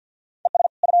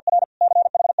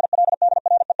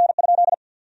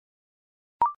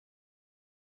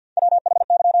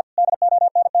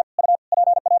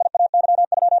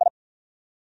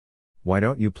 Why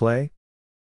don't you play?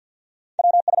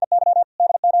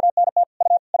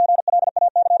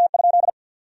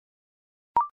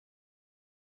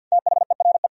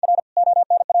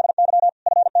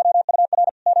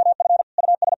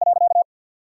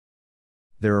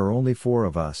 There are only 4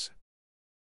 of us.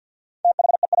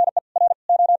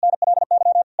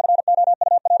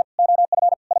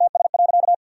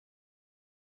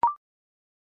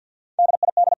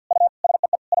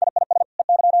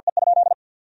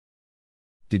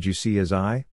 Did you see his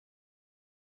eye?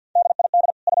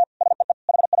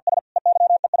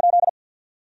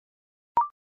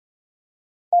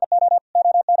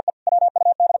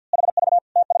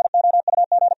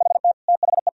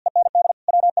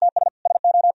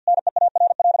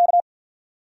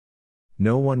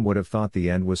 No one would have thought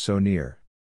the end was so near.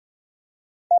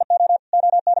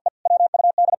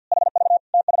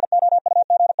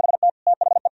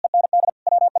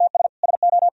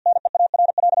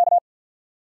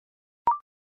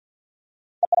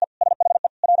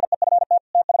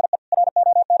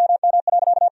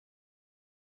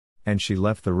 And she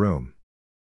left the room.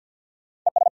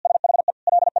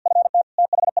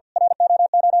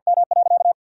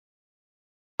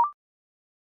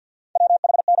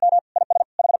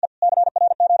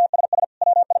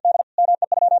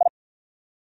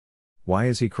 Why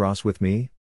is he cross with me?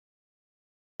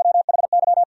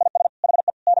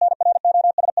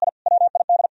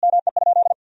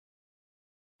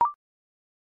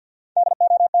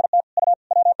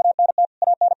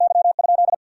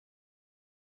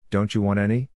 Don't you want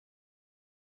any?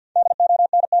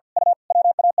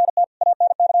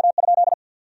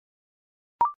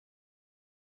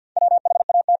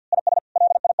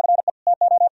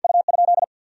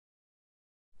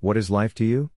 What is life to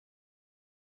you?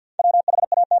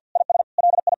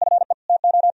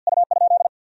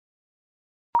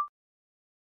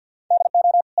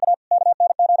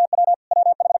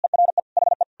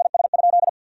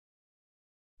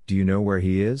 Do you know where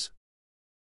he is?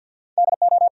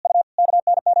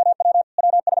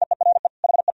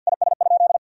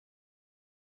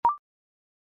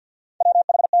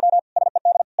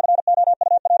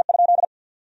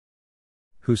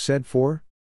 Who said 4?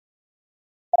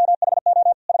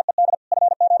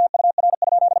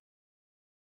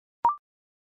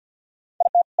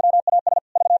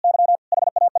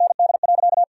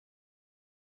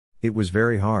 It was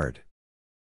very hard.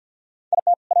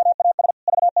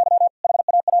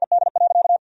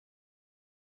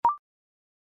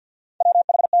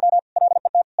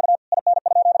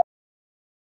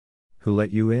 Who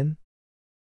let you in?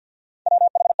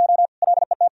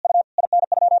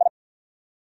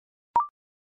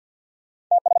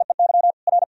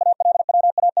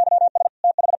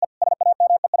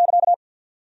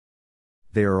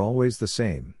 They are always the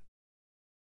same.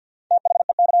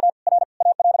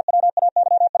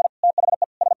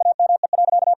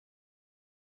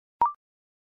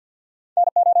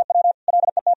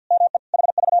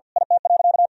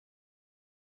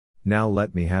 Now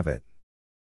let me have it.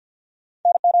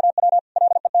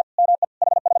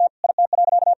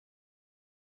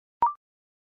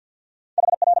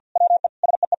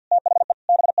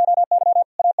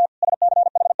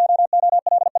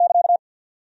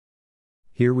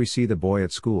 Here we see the boy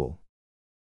at school.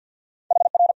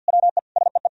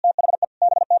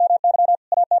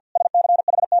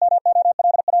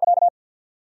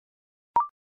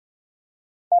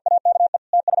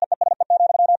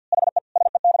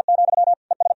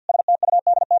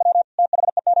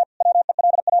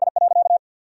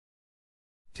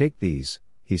 Take these,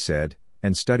 he said,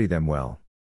 and study them well.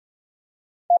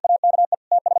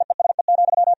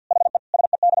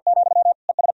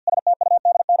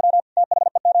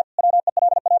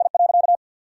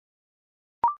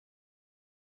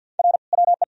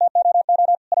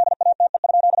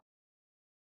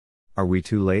 Are we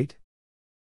too late?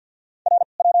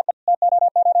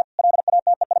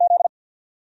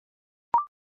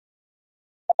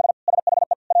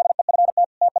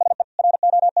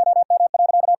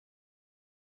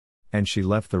 And she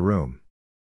left the room.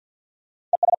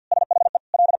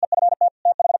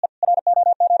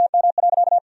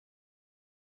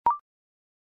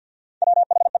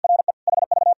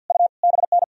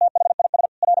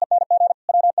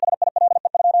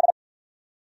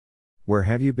 Where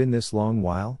have you been this long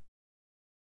while?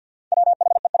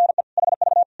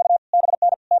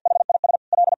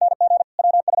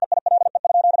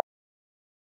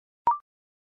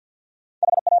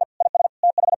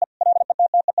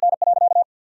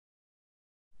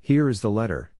 Here is the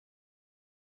letter.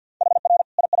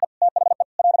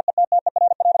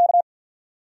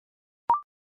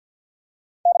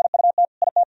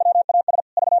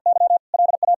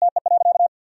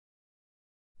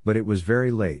 But it was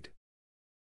very late.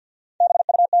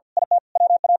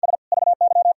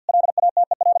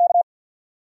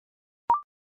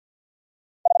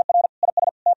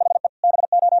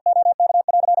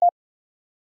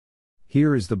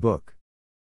 Here is the book.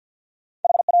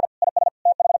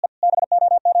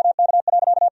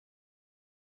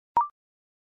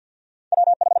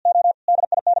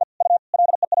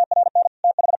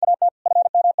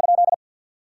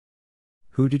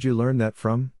 Who did you learn that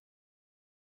from?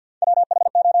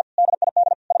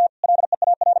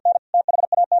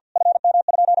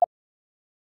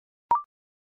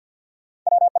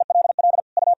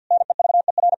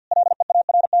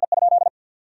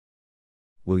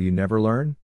 Will you never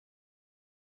learn?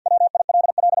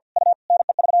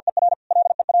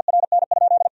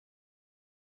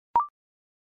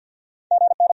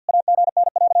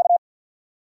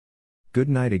 Good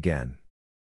night again.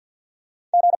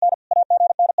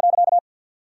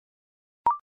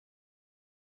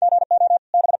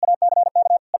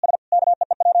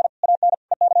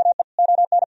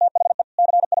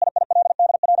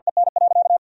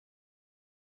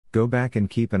 Go back and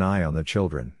keep an eye on the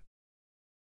children.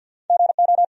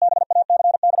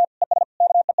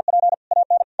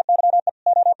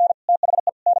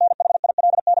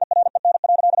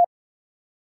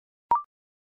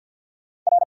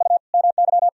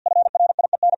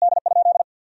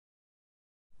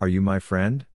 Are you my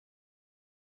friend?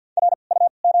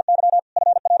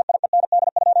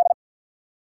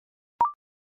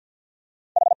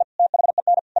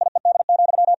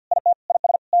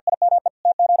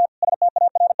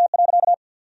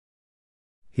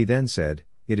 He then said,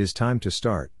 "It is time to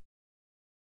start."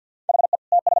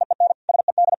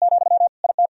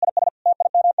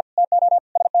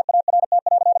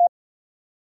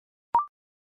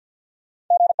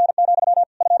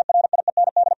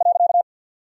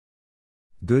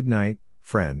 Good night,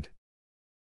 friend.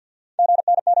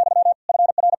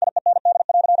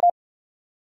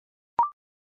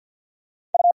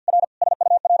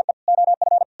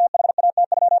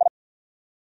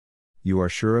 You are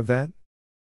sure of that?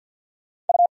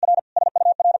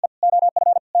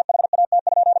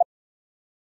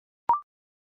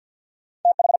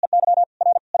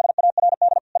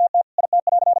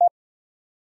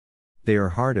 They are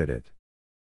hard at it.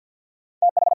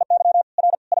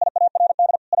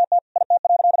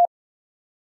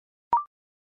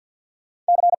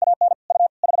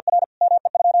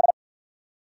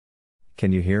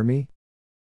 Can you hear me?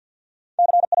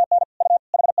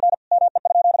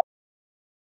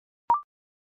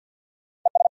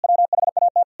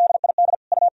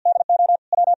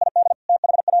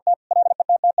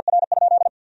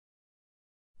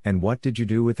 And what did you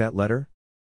do with that letter?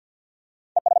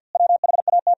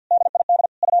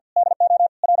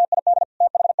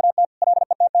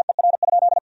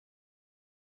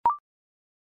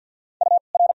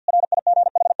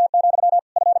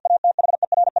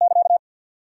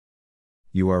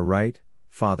 You are right,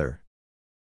 Father.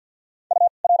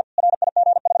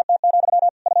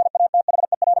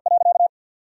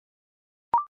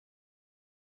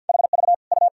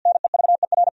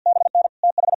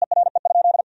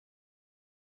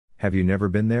 Have you never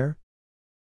been there?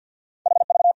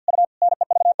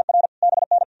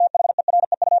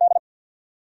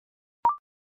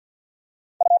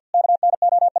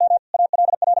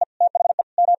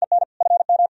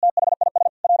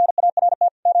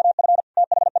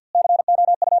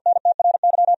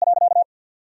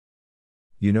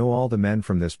 You know all the men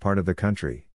from this part of the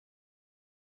country.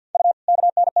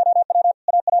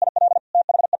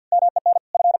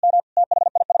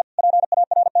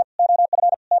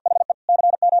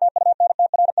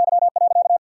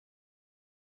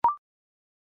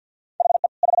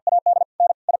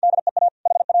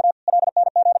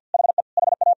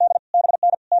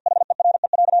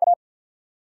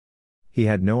 He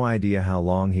had no idea how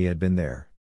long he had been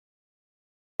there.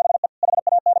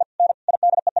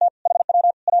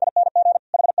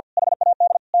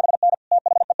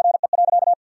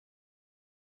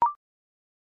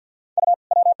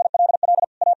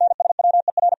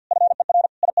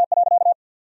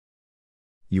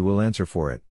 You will answer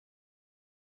for it.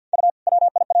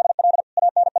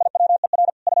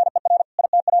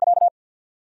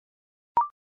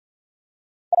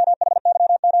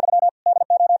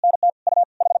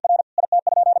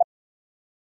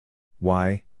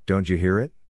 Why, don't you hear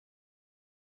it?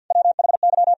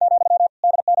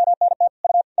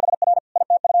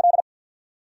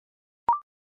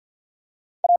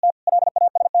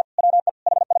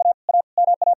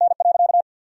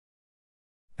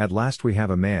 At last we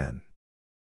have a man.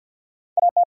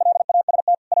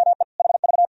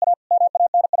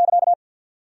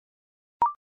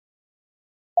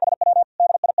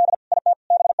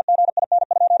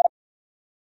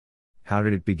 How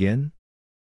did it begin?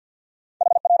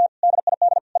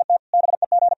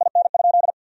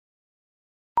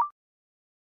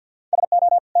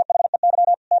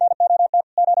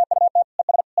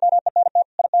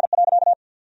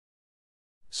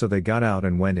 So they got out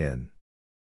and went in.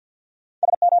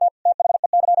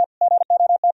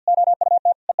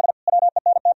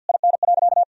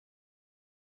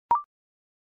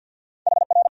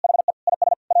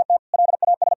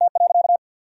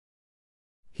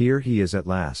 Here he is at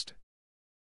last.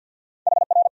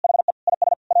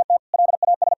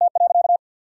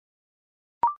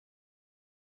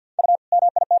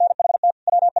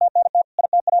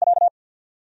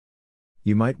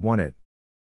 You might want it.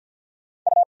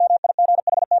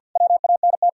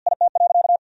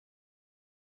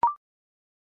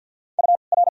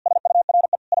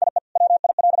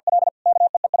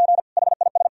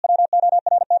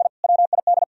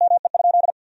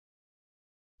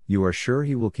 You are sure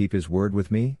he will keep his word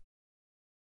with me?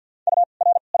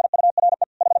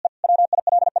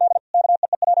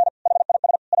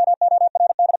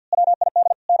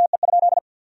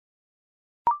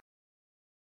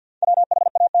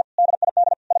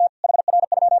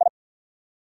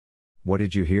 What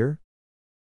did you hear?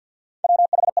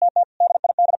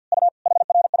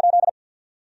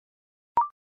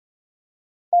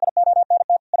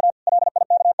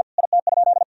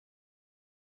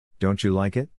 Don't you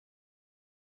like it?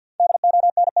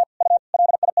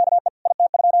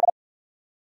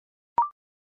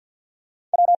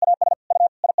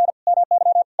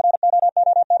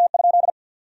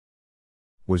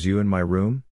 Was you in my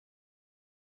room?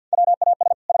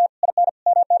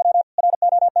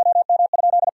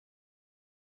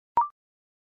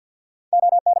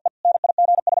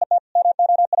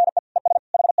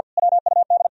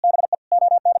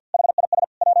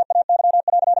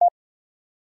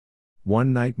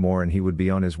 One night more and he would be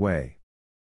on his way.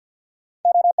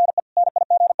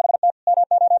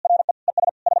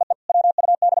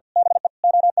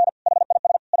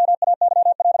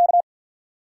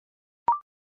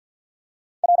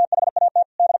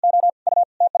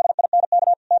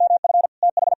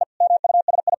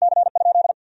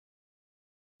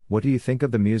 What do you think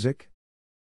of the music?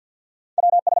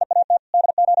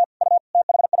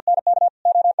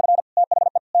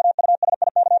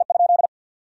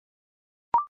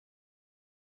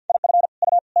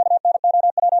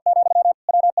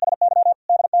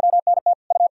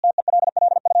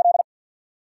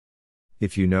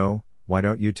 If you know, why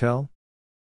don't you tell?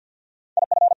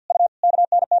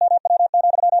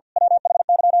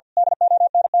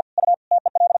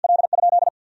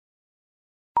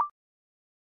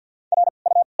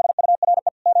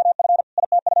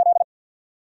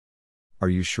 Are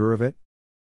you sure of it?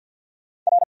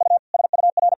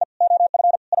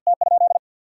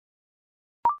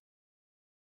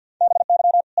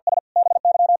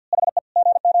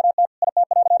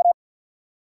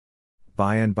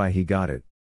 By and by he got it.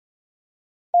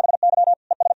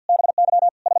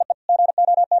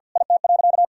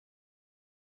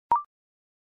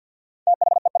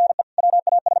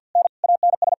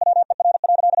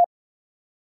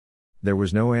 There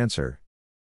was no answer.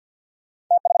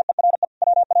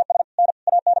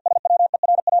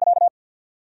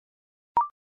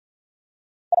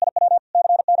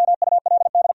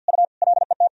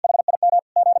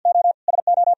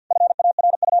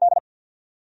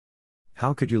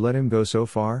 How could you let him go so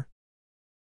far?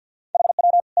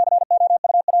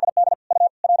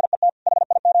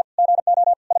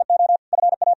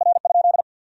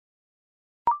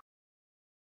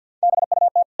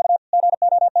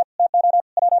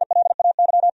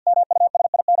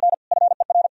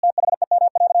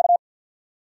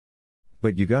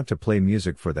 But you got to play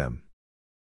music for them.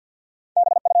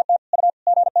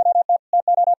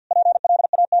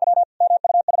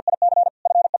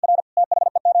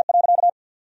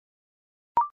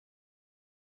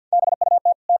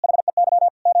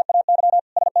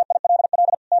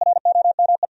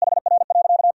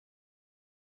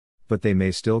 But they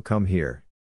may still come here.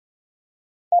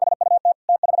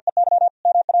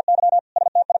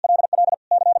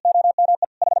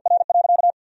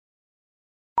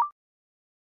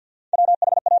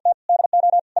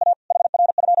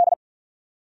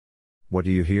 What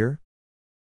do you hear?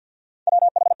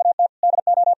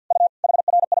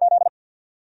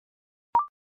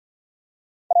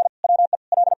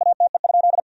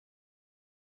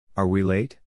 Are we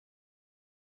late?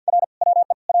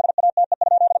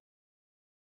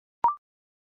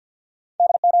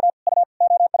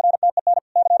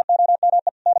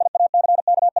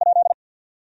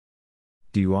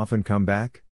 Do you often come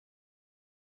back?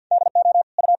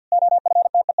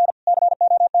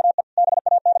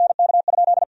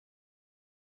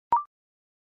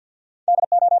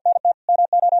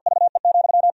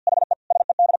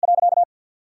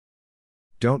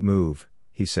 Don't move,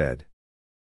 he said.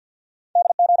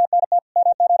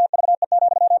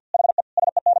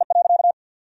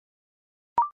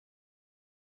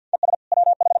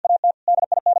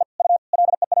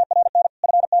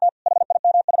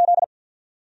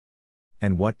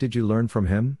 And what did you learn from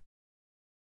him?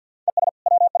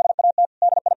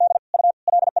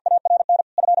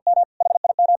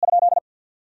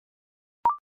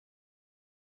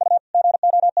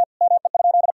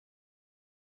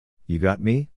 You got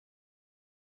me?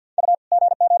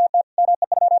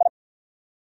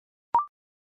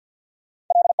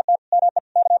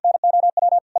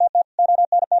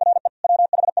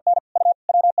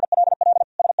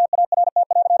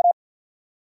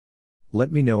 Let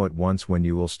me know at once when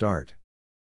you will start.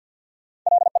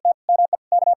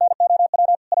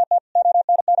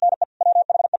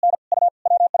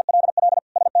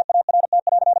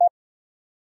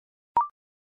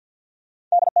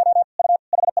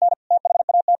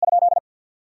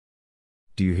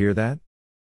 Do you hear that?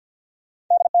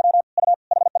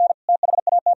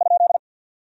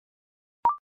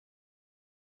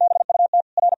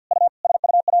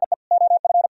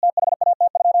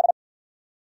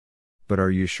 But are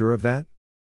you sure of that?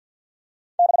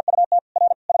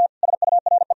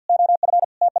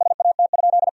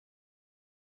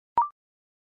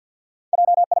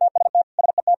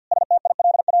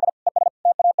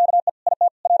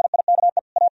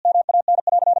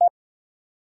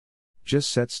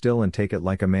 Just sit still and take it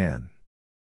like a man.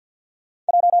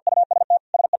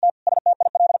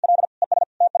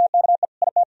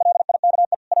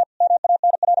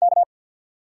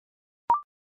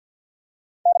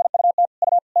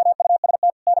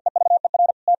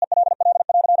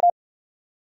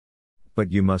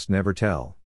 But you must never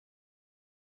tell.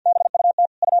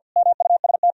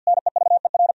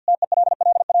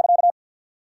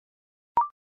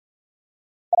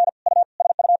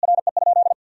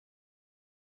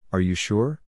 Are you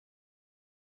sure?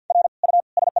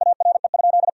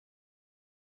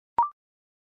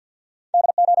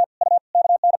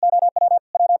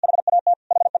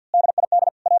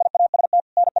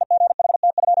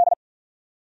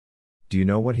 Do you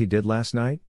know what he did last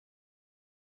night?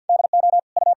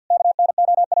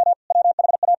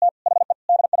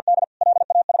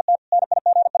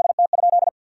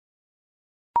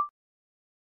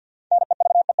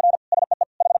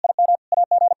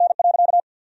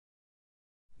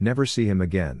 Never see him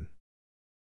again.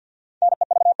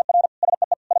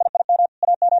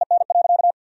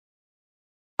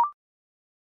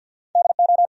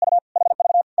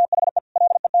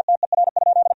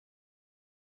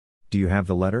 Do you have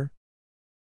the letter?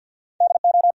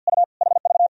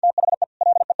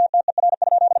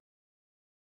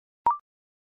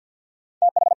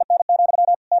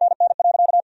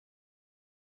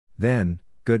 Then,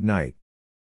 good night.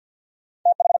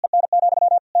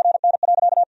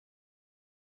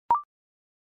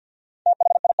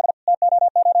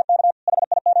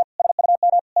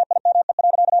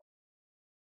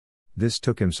 This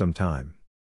took him some time.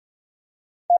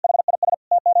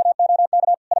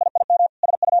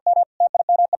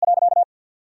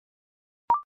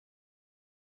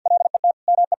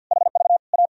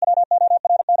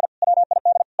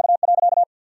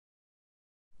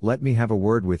 Let me have a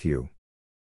word with you.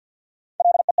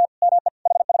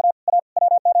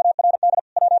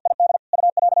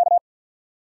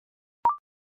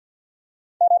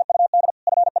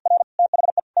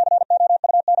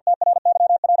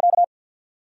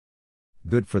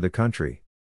 Good for the country.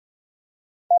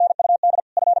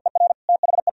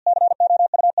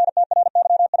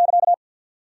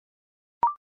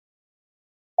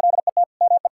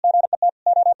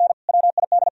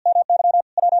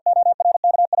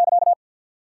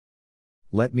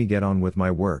 Let me get on with my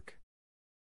work.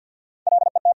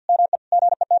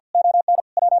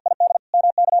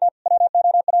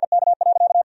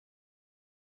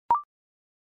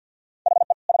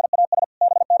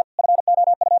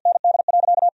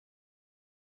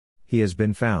 He has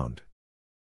been found.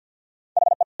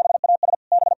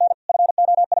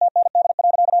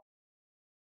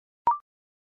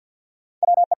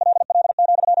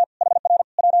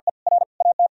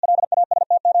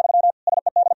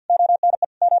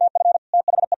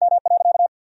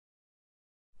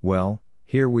 Well,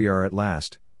 here we are at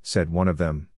last, said one of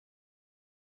them.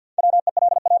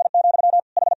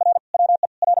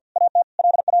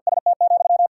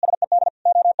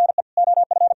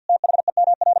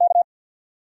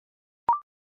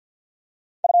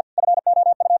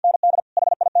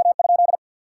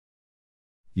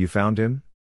 You found him?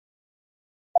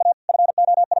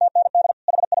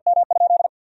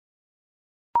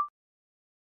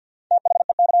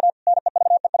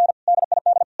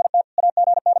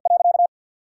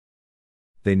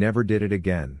 They never did it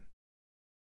again.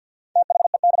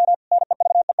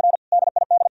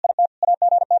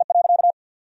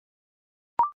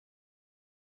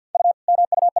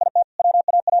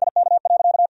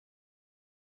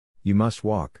 You must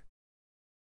walk.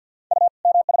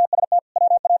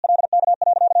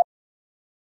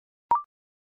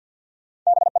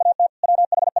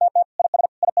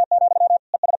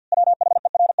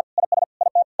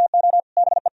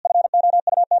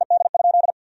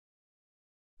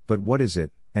 But what is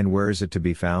it, and where is it to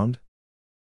be found?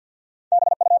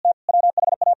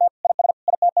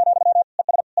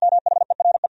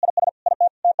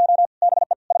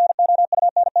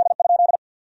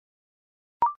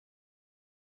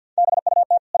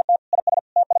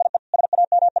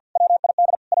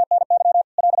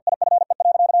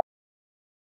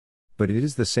 But it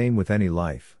is the same with any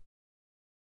life.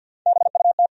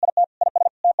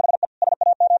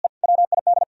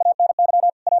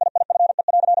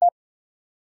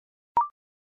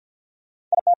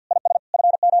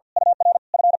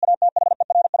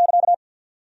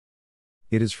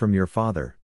 It is from your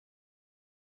father.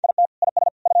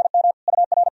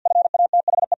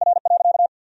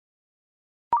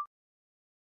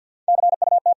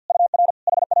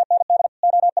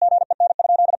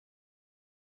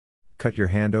 Cut your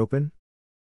hand open?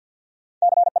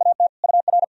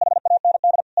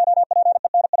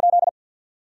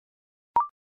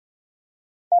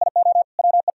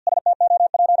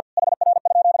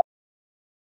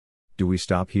 Do we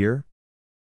stop here?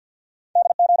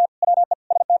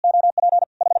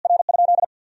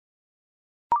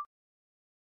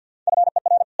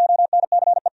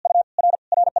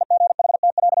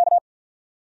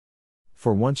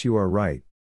 For once you are right.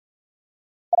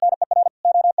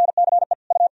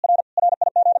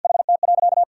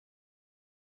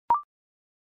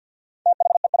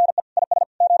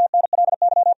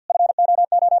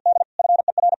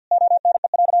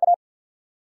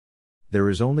 There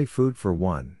is only food for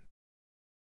one.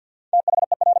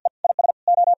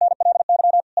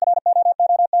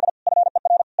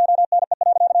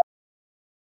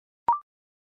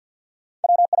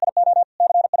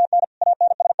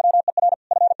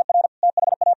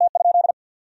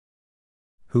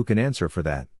 Who can answer for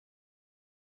that?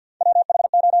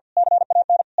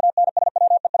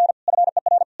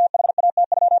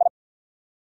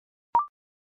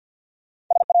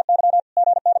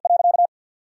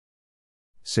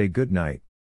 Say good night.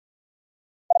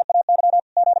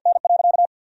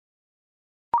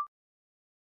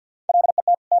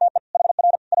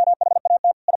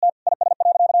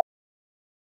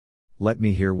 Let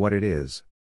me hear what it is.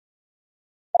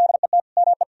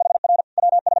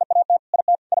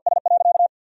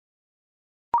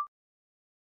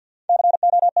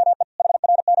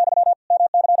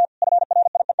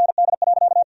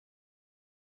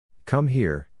 Come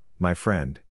here, my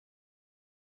friend.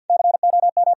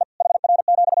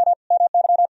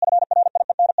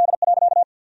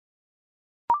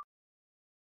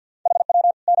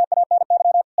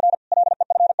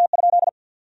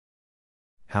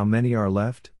 How many are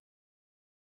left?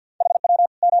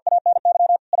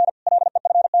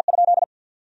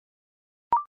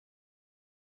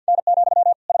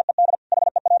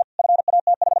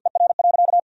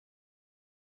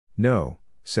 No,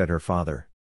 said her father.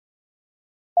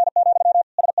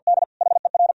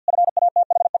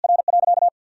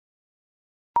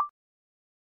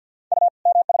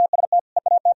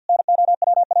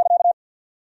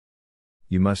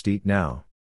 You must eat now.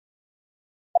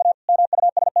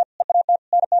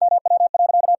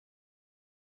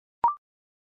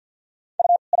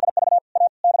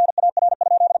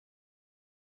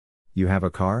 You have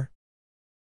a car?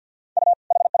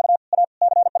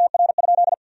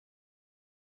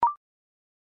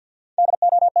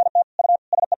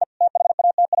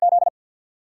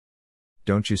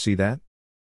 Don't you see that?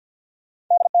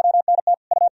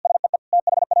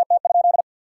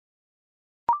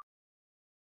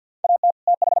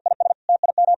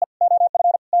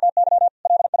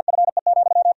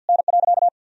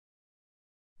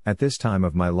 At this time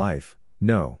of my life,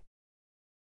 no.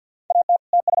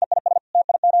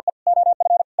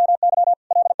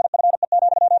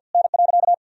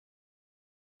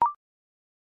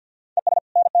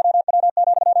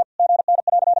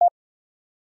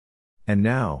 And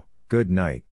now, good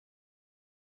night.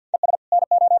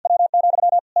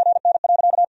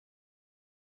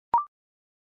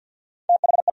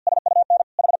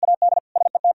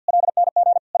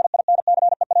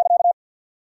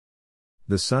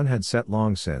 The sun had set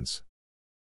long since.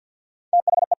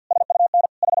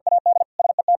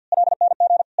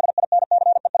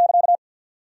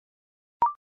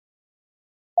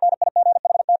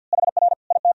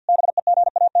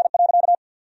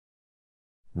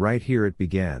 Right here it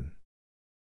began.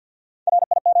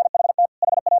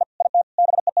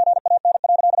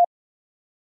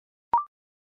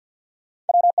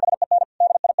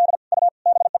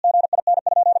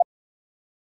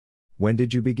 When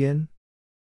did you begin?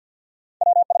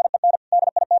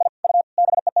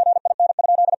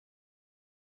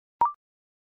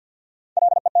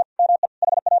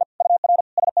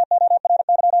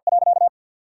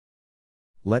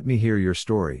 Let me hear your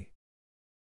story.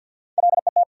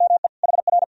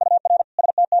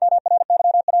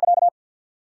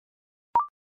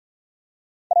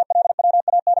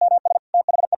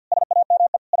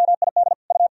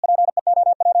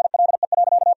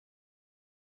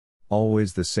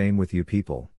 Always the same with you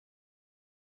people.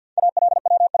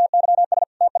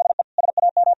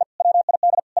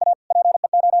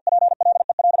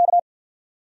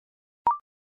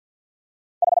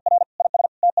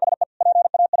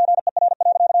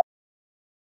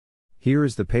 Here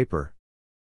is the paper.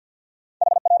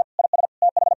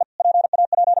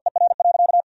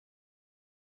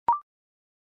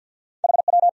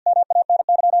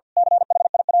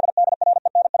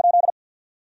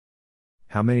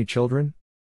 How many children?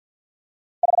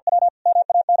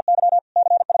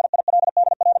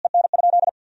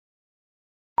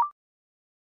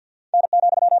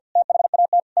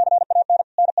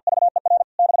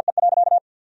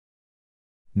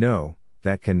 No,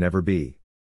 that can never be.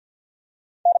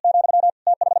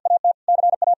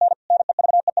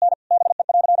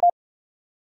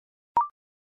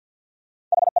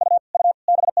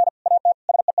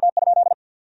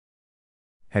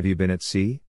 Have you been at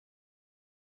sea?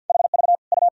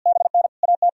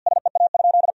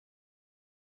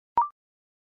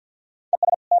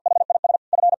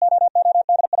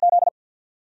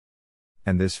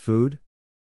 And this food?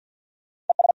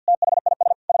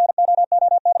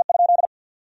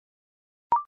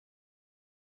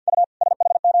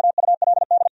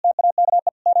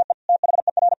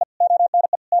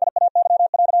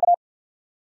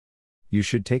 You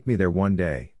should take me there one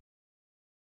day.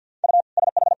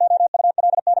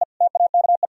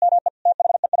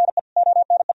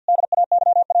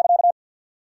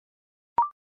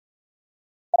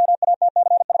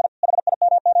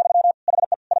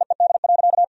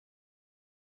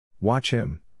 Watch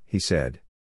him, he said.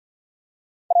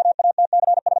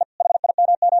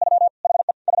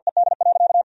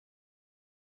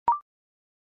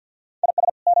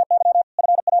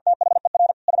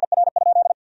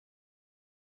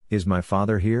 Is my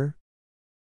father here?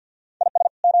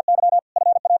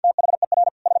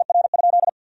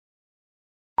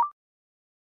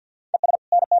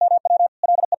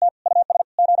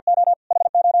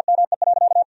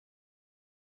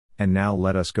 And now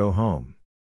let us go home.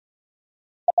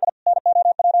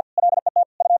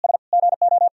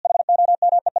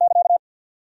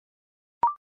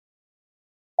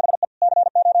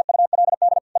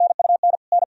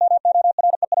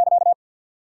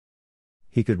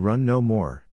 He could run no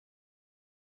more.